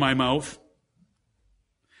word put in my mouth.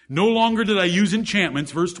 No longer did I use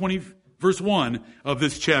enchantments, verse 1 of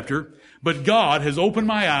this chapter, but God has opened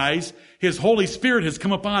my eyes. His Holy Spirit has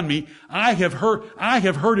come upon me. I have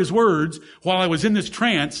heard His words while I was in this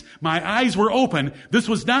trance. My eyes were open. This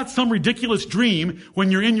was not some ridiculous dream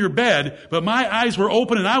when you're in your bed, but my eyes were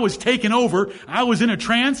open and I was taken over. I was in a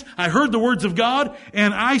trance. I heard the words of God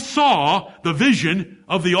and I saw the vision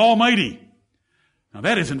of the Almighty. Now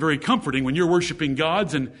that isn't very comforting when you're worshiping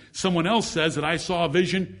gods and someone else says that I saw a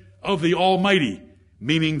vision of the Almighty,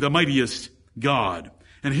 meaning the mightiest God.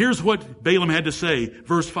 And here's what Balaam had to say,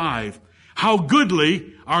 verse 5. How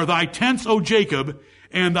goodly are thy tents, O Jacob,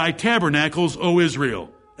 and thy tabernacles, O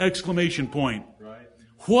Israel! Exclamation point. Right.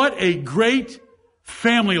 What a great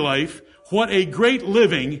family life. What a great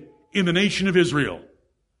living in the nation of Israel.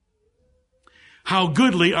 How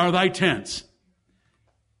goodly are thy tents.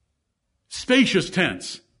 Spacious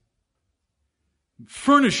tents.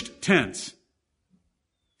 Furnished tents.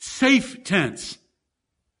 Safe tents.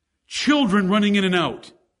 Children running in and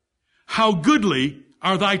out. How goodly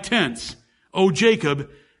are thy tents, O Jacob,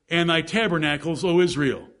 and thy tabernacles, O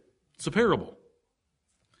Israel. It's a parable.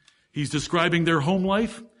 He's describing their home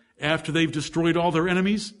life after they've destroyed all their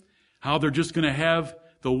enemies, how they're just going to have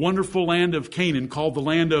the wonderful land of Canaan, called the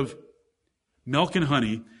land of milk and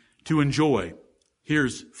honey, to enjoy.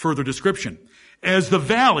 Here's further description. As the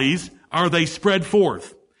valleys are they spread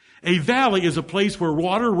forth. A valley is a place where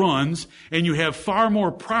water runs and you have far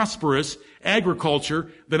more prosperous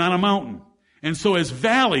agriculture than on a mountain. And so as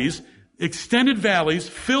valleys, extended valleys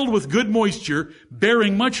filled with good moisture,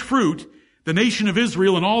 bearing much fruit, the nation of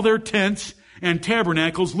Israel and all their tents and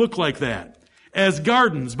tabernacles look like that. As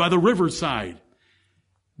gardens by the riverside.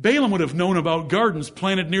 Balaam would have known about gardens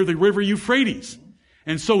planted near the river Euphrates.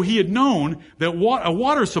 And so he had known that a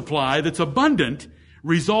water supply that's abundant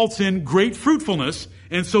results in great fruitfulness,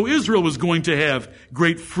 and so Israel was going to have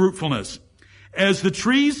great fruitfulness. As the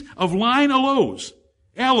trees of line aloes,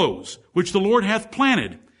 which the Lord hath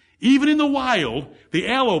planted, even in the wild, the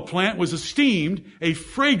aloe plant was esteemed a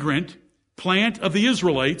fragrant plant of the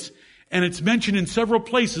Israelites, and it's mentioned in several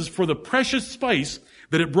places for the precious spice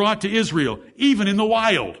that it brought to Israel, even in the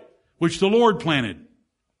wild, which the Lord planted.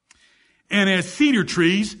 And as cedar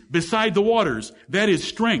trees beside the waters, that is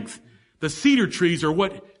strength. The cedar trees are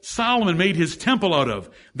what Solomon made his temple out of.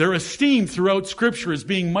 They're esteemed throughout Scripture as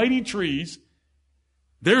being mighty trees.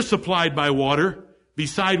 They're supplied by water,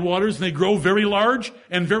 beside waters, and they grow very large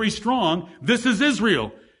and very strong. This is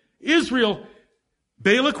Israel. Israel,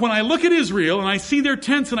 Balak, when I look at Israel and I see their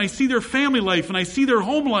tents and I see their family life and I see their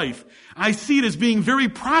home life, I see it as being very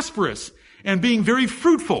prosperous and being very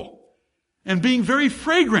fruitful and being very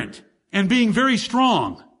fragrant and being very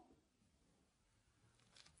strong.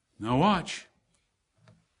 Now watch.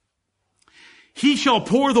 He shall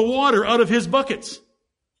pour the water out of his buckets,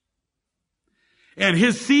 and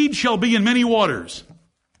his seed shall be in many waters.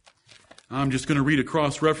 I'm just going to read a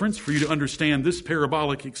cross-reference for you to understand this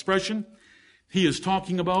parabolic expression. He is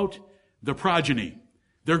talking about the progeny.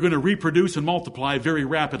 They're going to reproduce and multiply very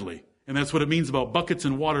rapidly. And that's what it means about buckets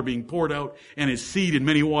and water being poured out and his seed in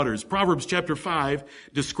many waters. Proverbs chapter 5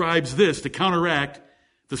 describes this to counteract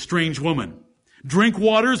the strange woman. Drink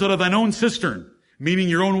waters out of thine own cistern, meaning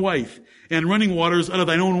your own wife, and running waters out of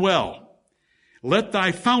thine own well. Let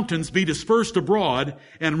thy fountains be dispersed abroad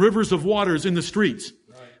and rivers of waters in the streets.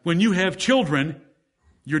 Right. When you have children,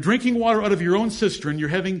 you're drinking water out of your own cistern. You're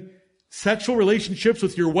having sexual relationships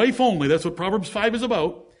with your wife only. That's what Proverbs 5 is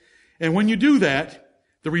about. And when you do that,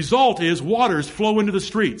 the result is waters flow into the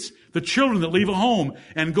streets. The children that leave a home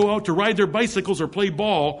and go out to ride their bicycles or play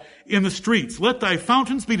ball in the streets. Let thy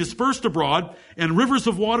fountains be dispersed abroad and rivers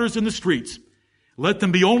of waters in the streets. Let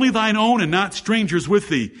them be only thine own and not strangers with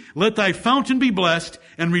thee. Let thy fountain be blessed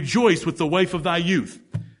and rejoice with the wife of thy youth.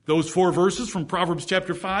 Those 4 verses from Proverbs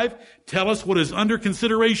chapter 5 tell us what is under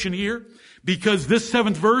consideration here, because this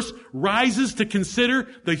 7th verse rises to consider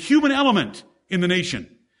the human element in the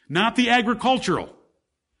nation, not the agricultural.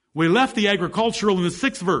 We left the agricultural in the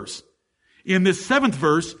 6th verse. In this 7th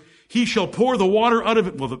verse, he shall pour the water out of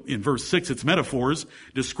it. Well, in verse 6, it's metaphors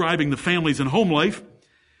describing the families and home life.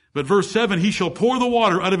 But verse 7, he shall pour the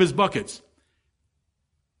water out of his buckets.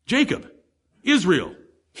 Jacob, Israel,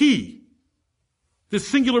 he. This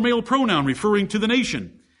singular male pronoun referring to the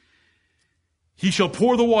nation. He shall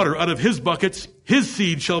pour the water out of his buckets. His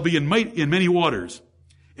seed shall be in many waters.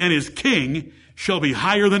 And his king shall be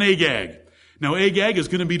higher than Agag. Now, Agag is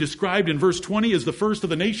going to be described in verse 20 as the first of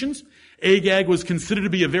the nations. Agag was considered to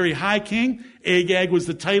be a very high king. Agag was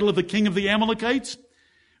the title of the king of the Amalekites.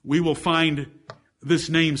 We will find this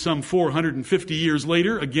name some 450 years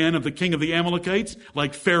later, again of the king of the Amalekites,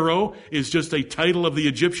 like Pharaoh is just a title of the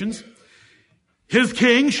Egyptians. His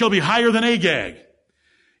king shall be higher than Agag.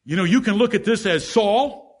 You know, you can look at this as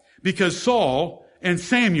Saul, because Saul and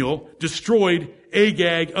Samuel destroyed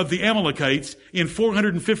Agag of the Amalekites in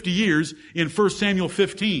 450 years in 1 Samuel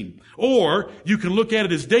 15. Or you can look at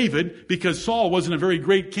it as David, because Saul wasn't a very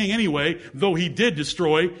great king anyway, though he did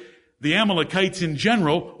destroy the Amalekites in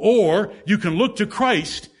general. Or you can look to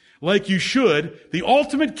Christ, like you should, the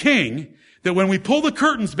ultimate king, that when we pull the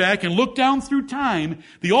curtains back and look down through time,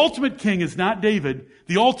 the ultimate king is not David.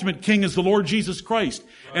 The ultimate king is the Lord Jesus Christ.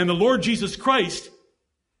 And the Lord Jesus Christ,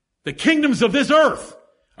 the kingdoms of this earth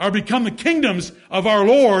are become the kingdoms of our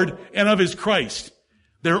Lord and of his Christ.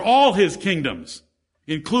 They're all his kingdoms,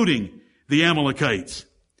 including the Amalekites.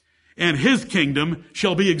 And his kingdom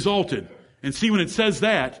shall be exalted. And see, when it says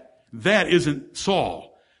that, that isn't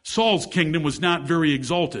Saul. Saul's kingdom was not very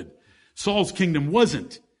exalted. Saul's kingdom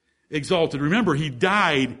wasn't exalted. Remember, he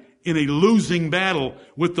died in a losing battle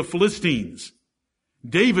with the Philistines.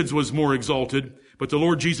 David's was more exalted, but the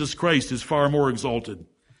Lord Jesus Christ is far more exalted.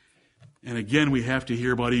 And again, we have to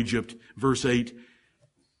hear about Egypt. Verse 8,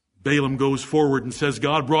 Balaam goes forward and says,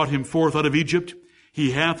 God brought him forth out of Egypt.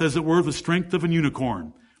 He hath, as it were, the strength of an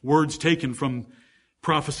unicorn. Words taken from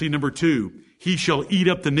prophecy number 2. He shall eat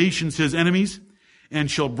up the nations his enemies, and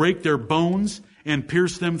shall break their bones and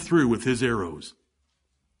pierce them through with his arrows.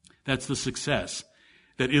 That's the success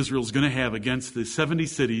that Israel's going to have against the 70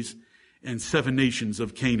 cities and 7 nations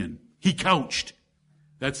of Canaan. He couched.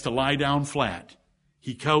 That's to lie down flat.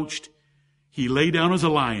 He couched. He lay down as a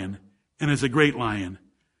lion, and as a great lion.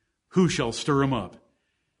 Who shall stir him up?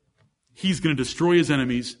 He's going to destroy his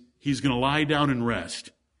enemies. He's going to lie down and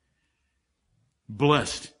rest.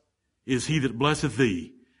 Blessed is he that blesseth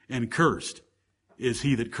thee, and cursed is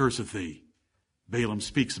he that curseth thee. Balaam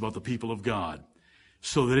speaks about the people of God,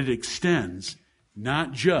 so that it extends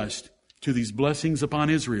not just to these blessings upon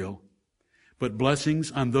Israel, but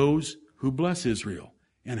blessings on those who bless Israel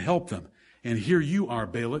and help them. And here you are,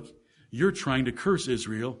 Balak. You're trying to curse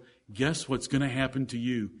Israel. Guess what's going to happen to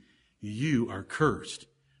you? you are cursed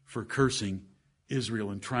for cursing Israel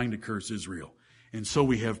and trying to curse Israel. And so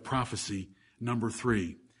we have prophecy number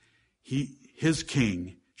 3. His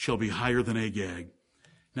king shall be higher than Agag.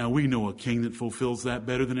 Now we know a king that fulfills that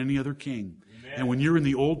better than any other king. Amen. And when you're in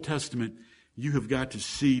the Old Testament, you have got to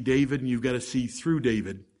see David, and you've got to see through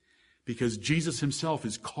David, because Jesus himself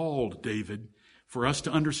is called David, for us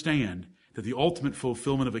to understand that the ultimate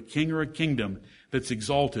fulfillment of a king or a kingdom that's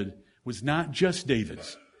exalted was not just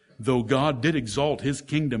David's, though God did exalt his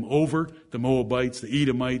kingdom over the Moabites, the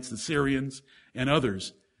Edomites, the Syrians, and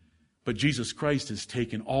others. But Jesus Christ has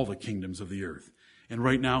taken all the kingdoms of the earth. And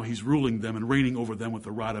right now he's ruling them and reigning over them with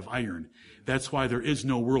a rod of iron. That's why there is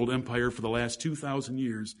no world empire for the last 2,000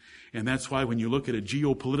 years. And that's why when you look at a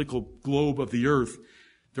geopolitical globe of the earth,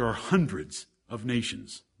 there are hundreds of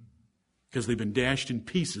nations, because they've been dashed in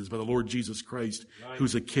pieces by the Lord Jesus Christ,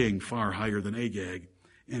 who's a king far higher than Agag,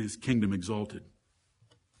 and his kingdom exalted.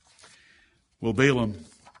 Well, Balaam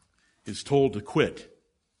is told to quit.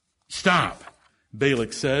 Stop,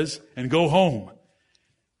 Balak says, and go home.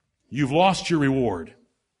 You've lost your reward.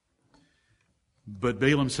 But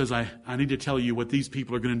Balaam says, I need to tell you what these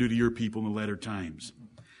people are going to do to your people in the latter times.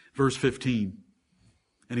 Verse 15,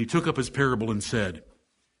 and he took up his parable and said,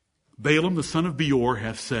 Balaam the son of Beor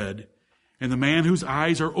hath said, and the man whose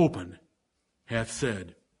eyes are open hath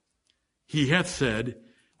said, he hath said,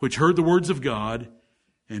 which heard the words of God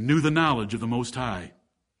and knew the knowledge of the Most High.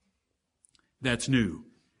 That's new.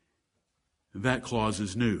 That clause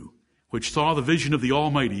is new. Which saw the vision of the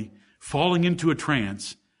Almighty, falling into a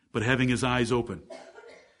trance, but having his eyes open.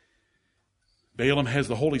 Balaam has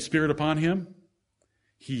the Holy Spirit upon him.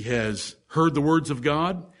 He has heard the words of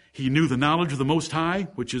God. He knew the knowledge of the Most High,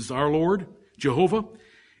 which is our Lord, Jehovah.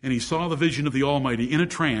 And he saw the vision of the Almighty in a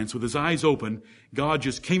trance with his eyes open. God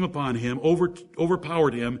just came upon him,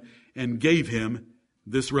 overpowered him, and gave him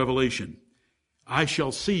this revelation. I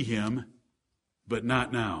shall see him, but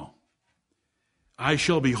not now. I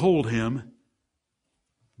shall behold him,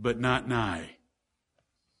 but not nigh.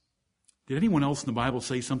 Did anyone else in the Bible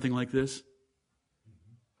say something like this?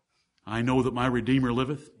 I know that my Redeemer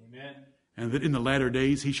liveth, amen, and that in the latter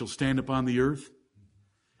days he shall stand upon the earth.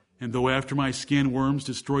 And though after my skin worms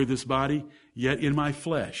destroy this body, yet in my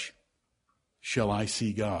flesh shall I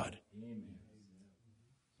see God. Amen.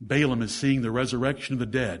 Balaam is seeing the resurrection of the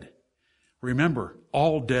dead. Remember,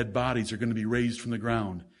 all dead bodies are going to be raised from the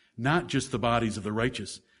ground. Not just the bodies of the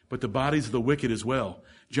righteous, but the bodies of the wicked as well.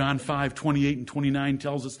 John 5:28 and 29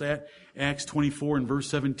 tells us that. Acts 24 and verse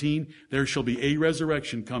 17, there shall be a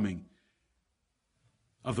resurrection coming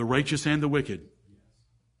of the righteous and the wicked,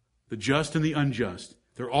 the just and the unjust.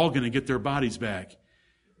 They're all going to get their bodies back.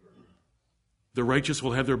 The righteous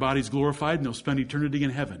will have their bodies glorified and they'll spend eternity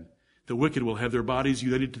in heaven. The wicked will have their bodies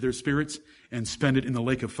united to their spirits and spend it in the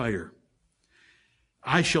lake of fire.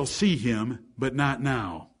 I shall see him, but not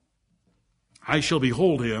now. I shall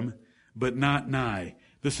behold him, but not nigh.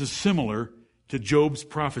 This is similar to Job's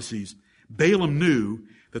prophecies. Balaam knew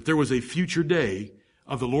that there was a future day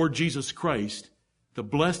of the Lord Jesus Christ, the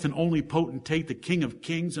blessed and only potentate, the King of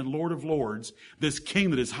kings and Lord of lords, this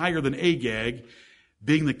king that is higher than Agag,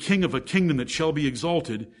 being the king of a kingdom that shall be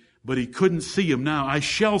exalted, but he couldn't see him now. I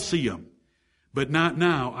shall see him, but not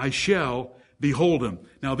now. I shall behold him.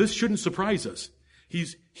 Now this shouldn't surprise us.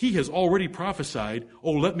 He has already prophesied,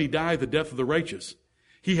 oh, let me die the death of the righteous.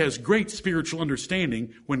 He has great spiritual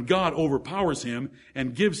understanding when God overpowers him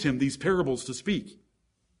and gives him these parables to speak.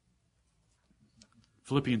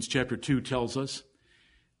 Philippians chapter 2 tells us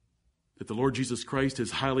that the Lord Jesus Christ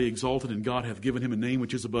is highly exalted and God hath given him a name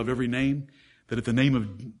which is above every name, that at the name of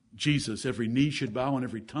Jesus every knee should bow and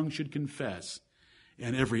every tongue should confess,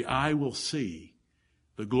 and every eye will see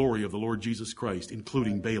the glory of the Lord Jesus Christ,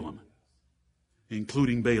 including Balaam.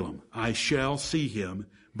 I shall see him,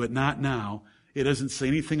 but not now. It doesn't say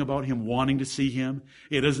anything about him wanting to see him.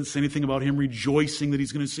 It doesn't say anything about him rejoicing that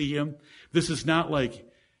he's going to see him. This is not like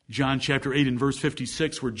John chapter 8 and verse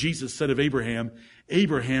 56 where Jesus said of Abraham,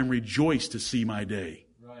 Abraham rejoiced to see my day.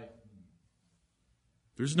 Right.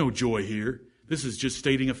 There's no joy here. This is just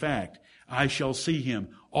stating a fact. I shall see him.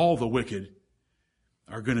 All the wicked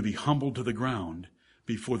are going to be humbled to the ground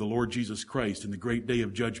before the Lord Jesus Christ in the great day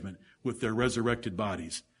of judgment with their resurrected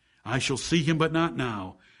bodies. I shall see him, but not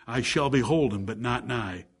now. I shall behold him, but not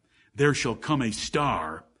nigh. There shall come a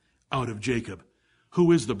star out of Jacob.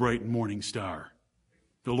 Who is the bright and morning star?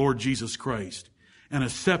 The Lord Jesus Christ. And a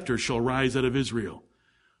scepter shall rise out of Israel.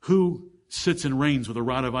 Who sits and reigns with a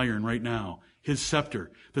rod of iron right now? His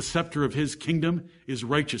scepter. The scepter of his kingdom is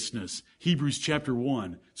righteousness. Hebrews chapter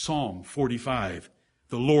 1, Psalm 45.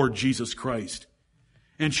 The Lord Jesus Christ.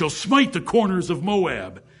 And shall smite the corners of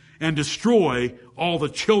Moab, and destroy all the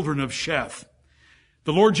children of Sheth.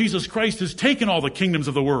 The Lord Jesus Christ has taken all the kingdoms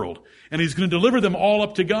of the world, and He's going to deliver them all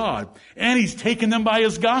up to God, and He's taken them by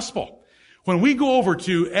His gospel. When we go over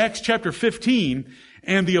to Acts chapter 15,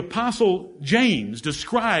 and the apostle James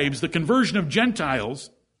describes the conversion of Gentiles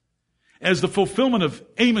as the fulfillment of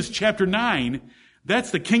Amos chapter 9, that's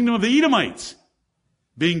the kingdom of the Edomites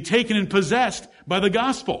being taken and possessed by the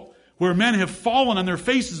gospel, where men have fallen on their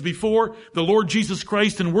faces before the Lord Jesus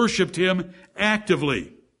Christ and worshiped Him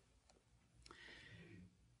actively.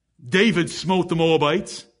 David smote the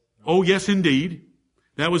Moabites. Oh, yes, indeed.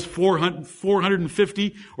 That was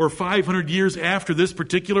 450 or 500 years after this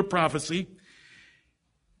particular prophecy.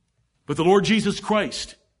 But the Lord Jesus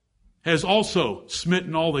Christ has also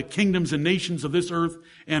smitten all the kingdoms and nations of this earth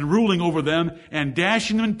and ruling over them and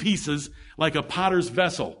dashing them in pieces like a potter's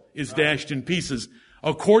vessel is dashed in pieces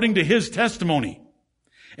according to His testimony.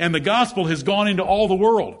 And the gospel has gone into all the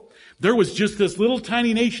world. There was just this little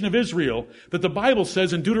tiny nation of Israel that the Bible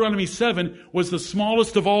says in Deuteronomy 7 was the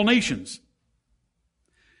smallest of all nations.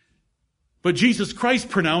 But Jesus Christ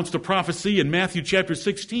pronounced a prophecy in Matthew chapter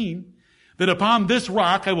 16 that upon this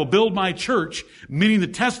rock I will build my church, meaning the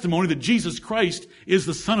testimony that Jesus Christ is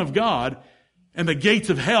the Son of God, and the gates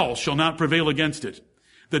of hell shall not prevail against it.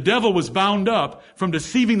 The devil was bound up from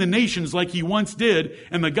deceiving the nations like he once did,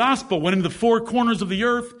 and the gospel went into the four corners of the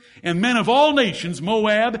earth, and men of all nations,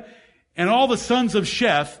 Moab, and all the sons of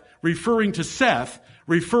Sheth, referring to Seth,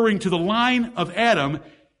 referring to the line of Adam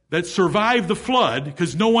that survived the flood,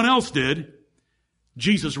 because no one else did,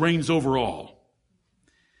 Jesus reigns over all.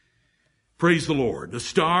 Praise the Lord. The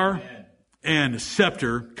star and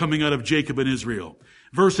scepter coming out of Jacob and Israel.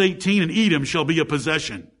 Verse 18, and Edom shall be a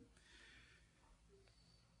possession.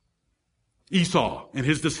 Esau and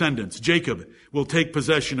his descendants, Jacob, will take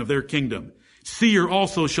possession of their kingdom. Seir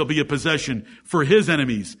also shall be a possession for his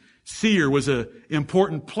enemies. Seir was an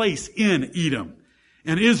important place in Edom.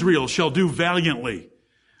 And Israel shall do valiantly.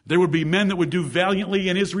 There would be men that would do valiantly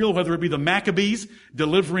in Israel, whether it be the Maccabees,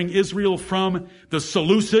 delivering Israel from the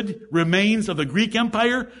Seleucid remains of the Greek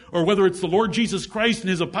Empire, or whether it's the Lord Jesus Christ and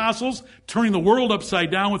His apostles turning the world upside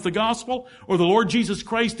down with the gospel, or the Lord Jesus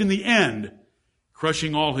Christ in the end,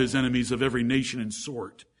 crushing all His enemies of every nation and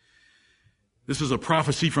sort. This is a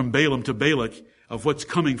prophecy from Balaam to Balak of what's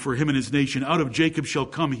coming for him and his nation. Out of Jacob shall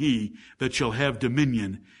come he that shall have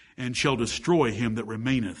dominion, and shall destroy him that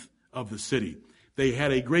remaineth of the city. They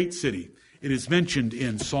had a great city. It is mentioned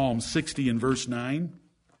in Psalm 60 and verse 9.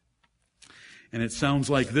 And it sounds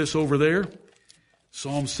like this over there.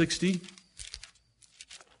 Psalm 60.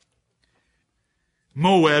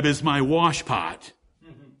 Moab is my washpot,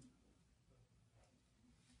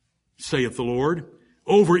 saith the Lord.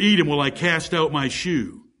 Over Edom will I cast out my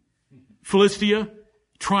shoe. Philistia,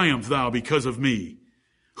 triumph thou because of me.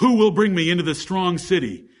 Who will bring me into the strong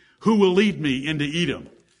city? Who will lead me into Edom?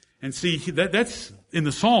 And see, that's in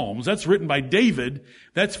the Psalms. That's written by David.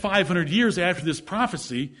 That's 500 years after this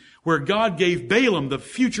prophecy where God gave Balaam the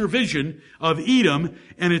future vision of Edom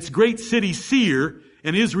and its great city Seir,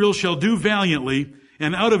 and Israel shall do valiantly,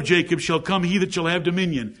 and out of Jacob shall come he that shall have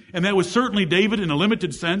dominion. And that was certainly David in a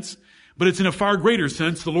limited sense, but it's in a far greater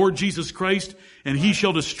sense, the Lord Jesus Christ, and He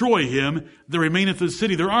shall destroy him that remaineth in the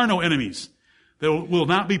city. There are no enemies that will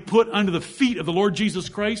not be put under the feet of the Lord Jesus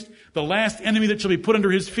Christ. The last enemy that shall be put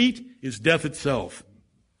under His feet is death itself.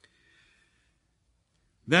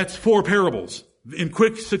 That's 4 parables in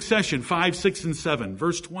quick succession, 5, 6, and 7.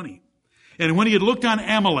 Verse 20. And when he had looked on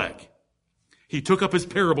Amalek, he took up his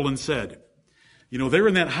parable and said, there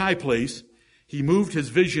in that high place, he moved his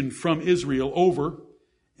vision from Israel over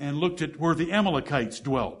and looked at where the Amalekites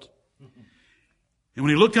dwelt. And when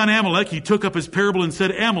he looked on Amalek, he took up his parable and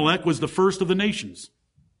said, Amalek was the first of the nations.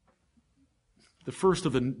 The first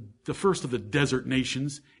of the desert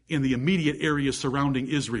nations in the immediate area surrounding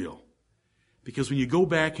Israel. Because when you go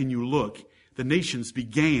back and you look, the nations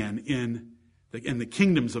began and the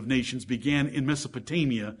kingdoms of nations began in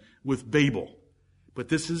Mesopotamia with Babel. But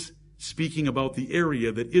this is speaking about the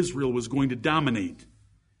area that Israel was going to dominate.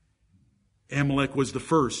 Amalek was the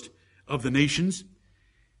first of the nations.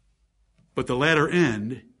 But the latter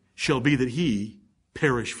end shall be that he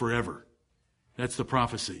perish forever. That's the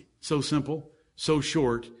prophecy. So simple, so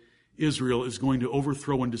short. Israel is going to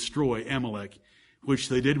overthrow and destroy Amalek, which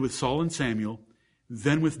they did with Saul and Samuel,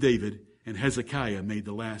 then with David, and Hezekiah made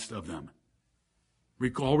the last of them.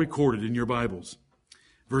 All recorded in your Bibles.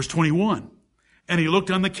 Verse 21. And he looked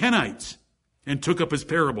on the Kenites and took up his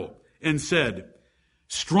parable and said,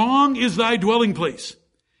 Strong is thy dwelling place,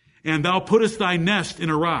 and thou puttest thy nest in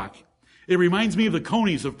a rock. It reminds me of the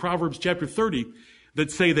conies of Proverbs chapter 30.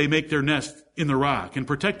 that say they make their nest in the rock and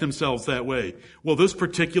protect themselves that way. Well, this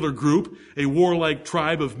particular group, a warlike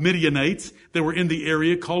tribe of Midianites that were in the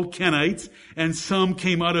area called Kenites, and some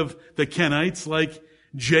came out of the Kenites like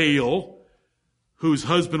Jael, whose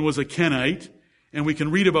husband was a Kenite, and we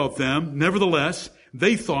can read about them. Nevertheless,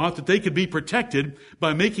 they thought that they could be protected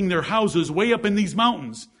by making their houses way up in these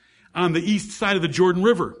mountains on the east side of the Jordan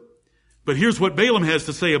River. But here's what Balaam has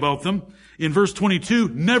to say about them in verse 22.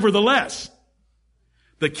 Nevertheless,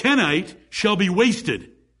 the Kenite shall be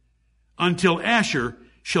wasted until Asher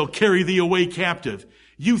shall carry thee away captive.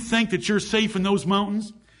 You think that you're safe in those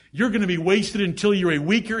mountains? You're going to be wasted until you're a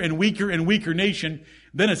weaker and weaker and weaker nation.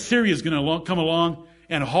 Then Assyria is going to come along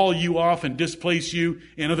and haul you off and displace you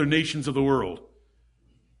in other nations of the world.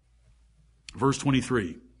 Verse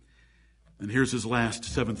 23. And here's his last,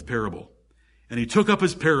 seventh parable. And he took up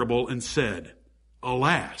his parable and said,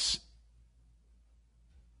 Alas,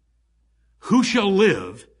 who shall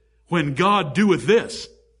live when God doeth this?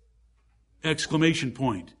 Exclamation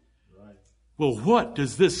point. Right. Well, what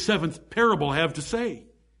does this seventh parable have to say?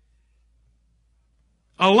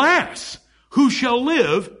 Alas, who shall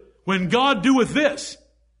live when God doeth this?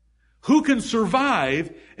 Who can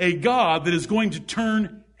survive a God that is going to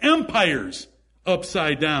turn empires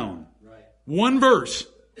upside down? Right. One verse.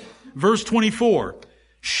 Verse 24.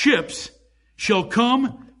 Ships shall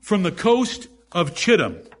come from the coast of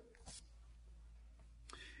Chittim.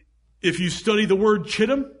 If you study the word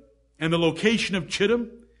Chittim and the location of Chittim,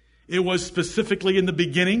 it was specifically in the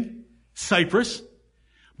beginning, Cyprus.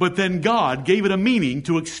 But then God gave it a meaning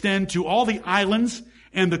to extend to all the islands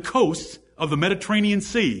and the coasts of the Mediterranean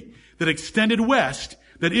Sea that extended west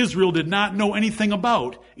that Israel did not know anything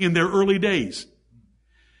about in their early days.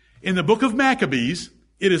 In the book of Maccabees,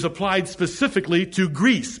 it is applied specifically to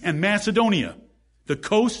Greece and Macedonia, the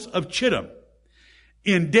coasts of Chittim.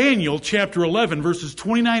 In Daniel chapter 11, verses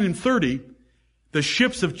 29 and 30, the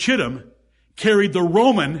ships of Chittim carried the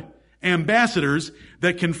Roman ambassadors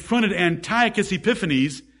that confronted Antiochus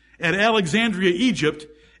Epiphanes at Alexandria, Egypt,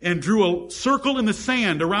 and drew a circle in the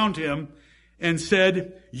sand around him and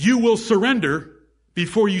said, you will surrender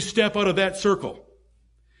before you step out of that circle.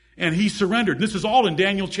 And he surrendered. This is all in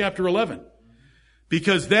Daniel chapter 11.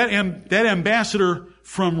 Because that ambassador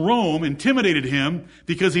from Rome intimidated him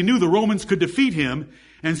because he knew the Romans could defeat him.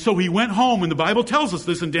 And so he went home, and the Bible tells us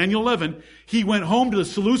this in Daniel 11. He went home to the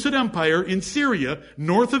Seleucid Empire in Syria,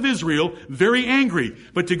 north of Israel, very angry.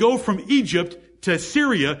 But to go from Egypt to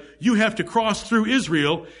Syria, you have to cross through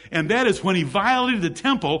Israel. And that is when he violated the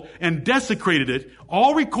temple and desecrated it.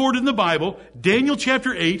 All recorded in the Bible, Daniel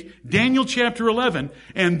chapter 8, Daniel chapter 11.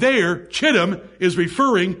 And there, Chittim is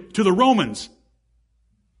referring to the Romans.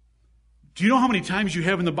 Do you know how many times you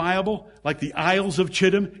have in the Bible, like the Isles of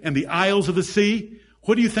Chittim and the Isles of the Sea?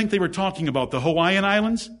 What do you think they were talking about? The Hawaiian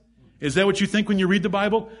Islands? Is that what you think when you read the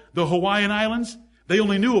Bible? The Hawaiian Islands? They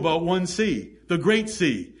only knew about one sea, the Great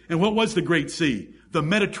Sea. And what was the Great Sea? The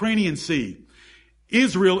Mediterranean Sea.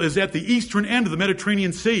 Israel is at the eastern end of the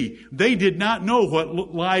Mediterranean Sea. They did not know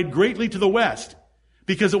what lied greatly to the west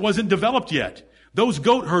because it wasn't developed yet. Those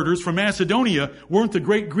goat herders from Macedonia weren't the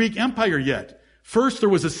great Greek Empire yet. First there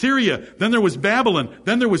was Assyria, then there was Babylon,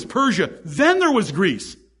 then there was Persia, then there was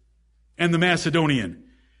Greece and the Macedonian.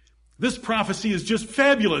 This prophecy is just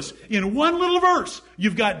fabulous. In one little verse,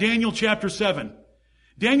 you've got Daniel chapter 7.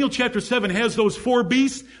 Daniel chapter 7 has those four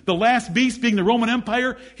beasts, the last beast being the Roman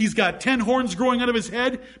Empire. He's got 10 horns growing out of his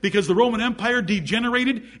head because the Roman Empire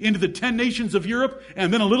degenerated into the 10 nations of Europe.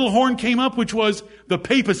 And then a little horn came up, which was the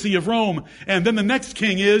papacy of Rome. And then the next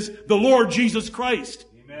king is the Lord Jesus Christ.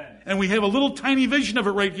 And we have a little tiny vision of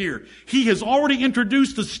it right here. He has already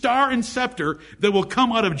introduced the star and scepter that will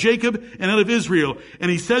come out of Jacob and out of Israel.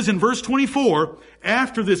 And he says in verse 24,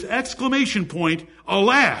 after this exclamation point,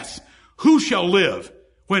 alas, who shall live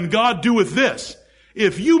when God doeth this?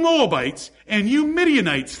 If you Moabites and you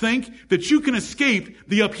Midianites think that you can escape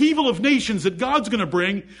the upheaval of nations that God's going to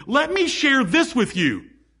bring, let me share this with you.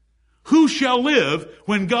 Who shall live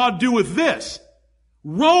when God doeth this?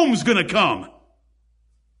 Rome's going to come.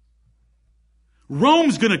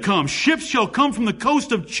 Rome's going to come. Ships shall come from the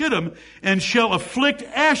coast of Chittim and shall afflict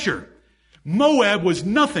Asher. Moab was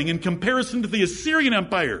nothing in comparison to the Assyrian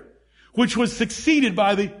Empire, which was succeeded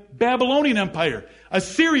by the Babylonian Empire.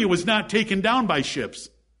 Assyria was not taken down by ships.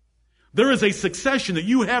 There is a succession that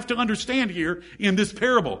you have to understand here in this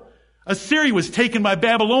parable. Assyria was taken by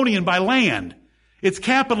Babylonian by land. Its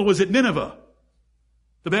capital was at Nineveh.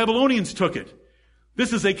 The Babylonians took it.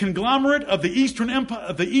 This is a conglomerate of the Eastern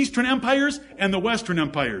empires and the Western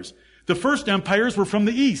empires. The first empires were from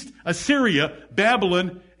the east, Assyria,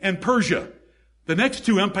 Babylon, and Persia. The next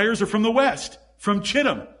two empires are from the west, from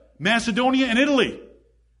Chittim, Macedonia and Italy,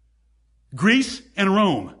 Greece and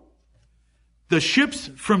Rome. The ships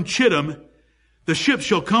from Chittim, the ships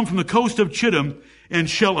shall come from the coast of Chittim and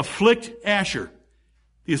shall afflict Asher.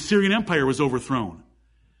 The Assyrian Empire was overthrown.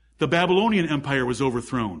 The Babylonian Empire was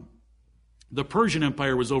overthrown. The Persian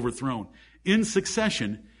Empire was overthrown in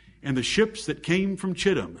succession, and the ships that came from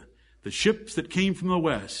Chittim, the ships that came from the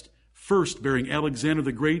west, first bearing Alexander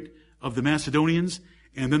the Great of the Macedonians,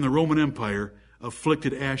 and then the Roman Empire,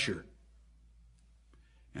 afflicted Asher.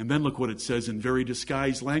 And then look what it says in very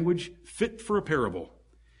disguised language, fit for a parable,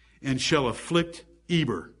 and shall afflict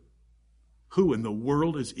Eber. Who in the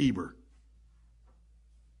world is Eber?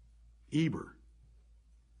 Eber.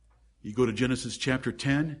 You go to Genesis chapter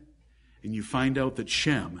 10, and you find out that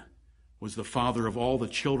Shem was the father of all the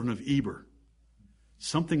children of Eber.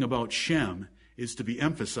 Something about Shem is to be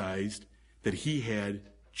emphasized, that he had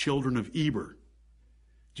children of Eber.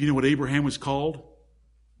 Do you know what Abraham was called?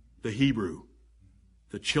 The Hebrew.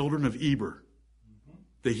 The children of Eber.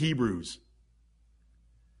 The Hebrews.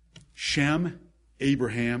 Shem,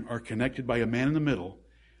 Abraham are connected by a man in the middle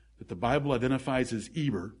that the Bible identifies as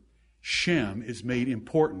Eber. Shem is made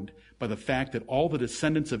important by the fact that all the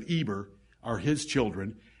descendants of Eber are his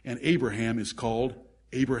children, and Abraham is called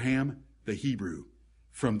Abraham the Hebrew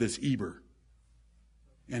from this Eber.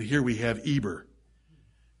 And here we have Eber.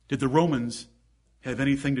 Did the Romans have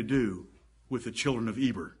anything to do with the children of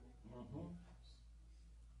Eber?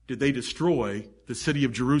 Did they destroy the city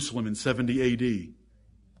of Jerusalem in 70 A.D.?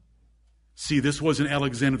 See, this wasn't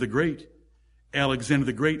Alexander the Great. Alexander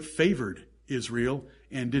the Great favored Israel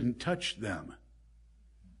and didn't touch them.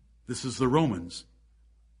 This is the Romans.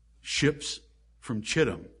 Ships from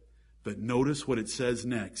Chittim. But notice what it says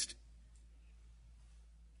next.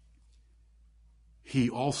 He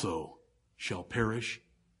also shall perish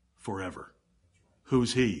forever.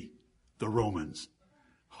 Who's he? The Romans.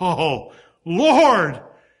 Oh, Lord!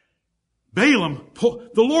 Balaam,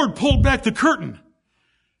 the Lord pulled back the curtain.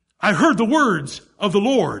 I heard the words of the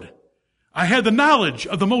Lord. I had the knowledge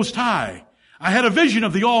of the Most High. I had a vision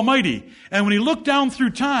of the Almighty. And when he looked down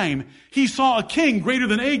through time, he saw a king greater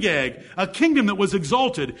than Agag, a kingdom that was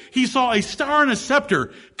exalted. He saw a star and a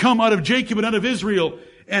scepter come out of Jacob and out of Israel.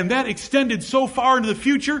 And that extended so far into the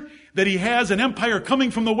future that he has an empire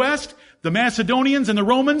coming from the west, the Macedonians and the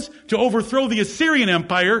Romans, to overthrow the Assyrian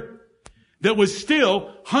Empire that was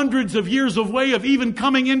still hundreds of years away of even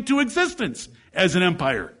coming into existence as an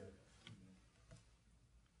empire.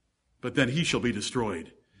 But then he shall be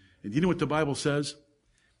destroyed. And do you know what the Bible says?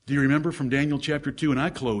 Do you remember from Daniel chapter 2? And I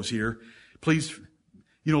close here. Please,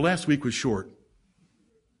 last week was short.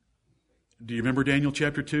 Do you remember Daniel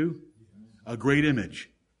chapter 2? A great image,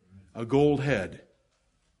 a gold head,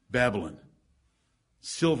 Babylon,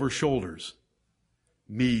 silver shoulders,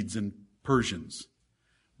 Medes and Persians,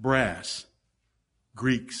 brass,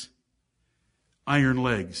 Greeks, iron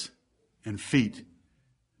legs and feet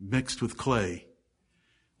mixed with clay.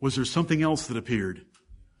 Was there something else that appeared?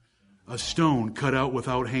 A stone cut out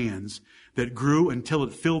without hands that grew until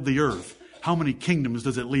it filled the earth. How many kingdoms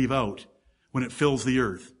does it leave out when it fills the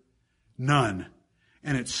earth? None.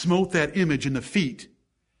 And it smote that image in the feet,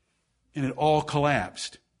 and it all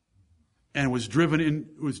collapsed, and was driven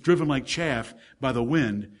like chaff by the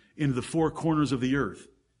wind into the four corners of the earth.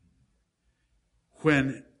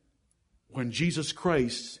 When Jesus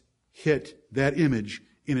Christ hit that image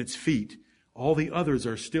in its feet, all the others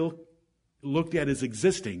are still looked at as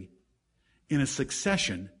existing in a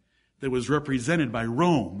succession that was represented by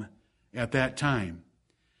Rome at that time.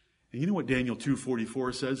 And you know what Daniel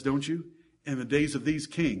 2:44 says, don't you? In the days of these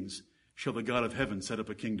kings shall the God of heaven set up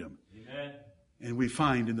a kingdom. Amen. And we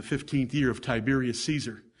find in the 15th year of Tiberius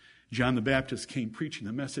Caesar, John the Baptist came preaching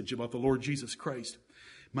the message about the Lord Jesus Christ.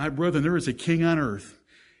 My brethren, there is a king on earth,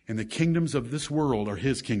 and the kingdoms of this world are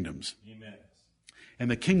his kingdoms. Amen. And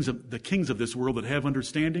the kings of this world that have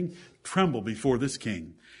understanding tremble before this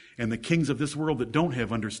king. And the kings of this world that don't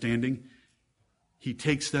have understanding, he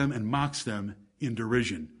takes them and mocks them in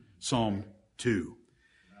derision. Psalm 2.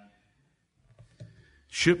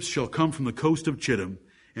 Ships shall come from the coast of Chittim,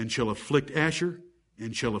 and shall afflict Asher,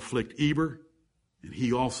 and shall afflict Eber, and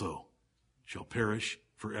he also shall perish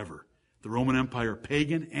forever. The Roman Empire,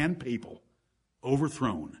 pagan and papal,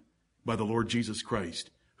 overthrown by the Lord Jesus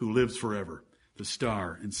Christ, who lives forever, the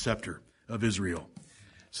star and scepter of Israel.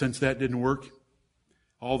 Since that didn't work,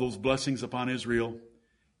 all those blessings upon Israel,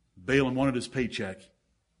 Balaam wanted his paycheck,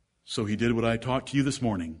 so he did what I taught to you this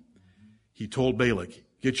morning. He told Balak,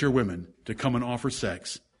 get your women to come and offer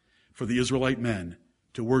sex for the Israelite men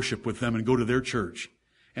to worship with them and go to their church,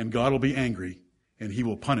 and God will be angry, and he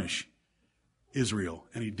will punish Israel.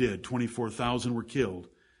 And he did. 24,000 were killed,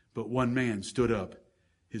 but one man stood up.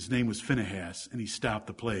 His name was Phinehas, and he stopped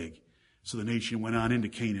the plague. So the nation went on into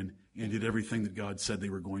Canaan and did everything that God said they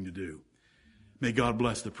were going to do. May God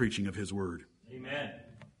bless the preaching of his word. Amen.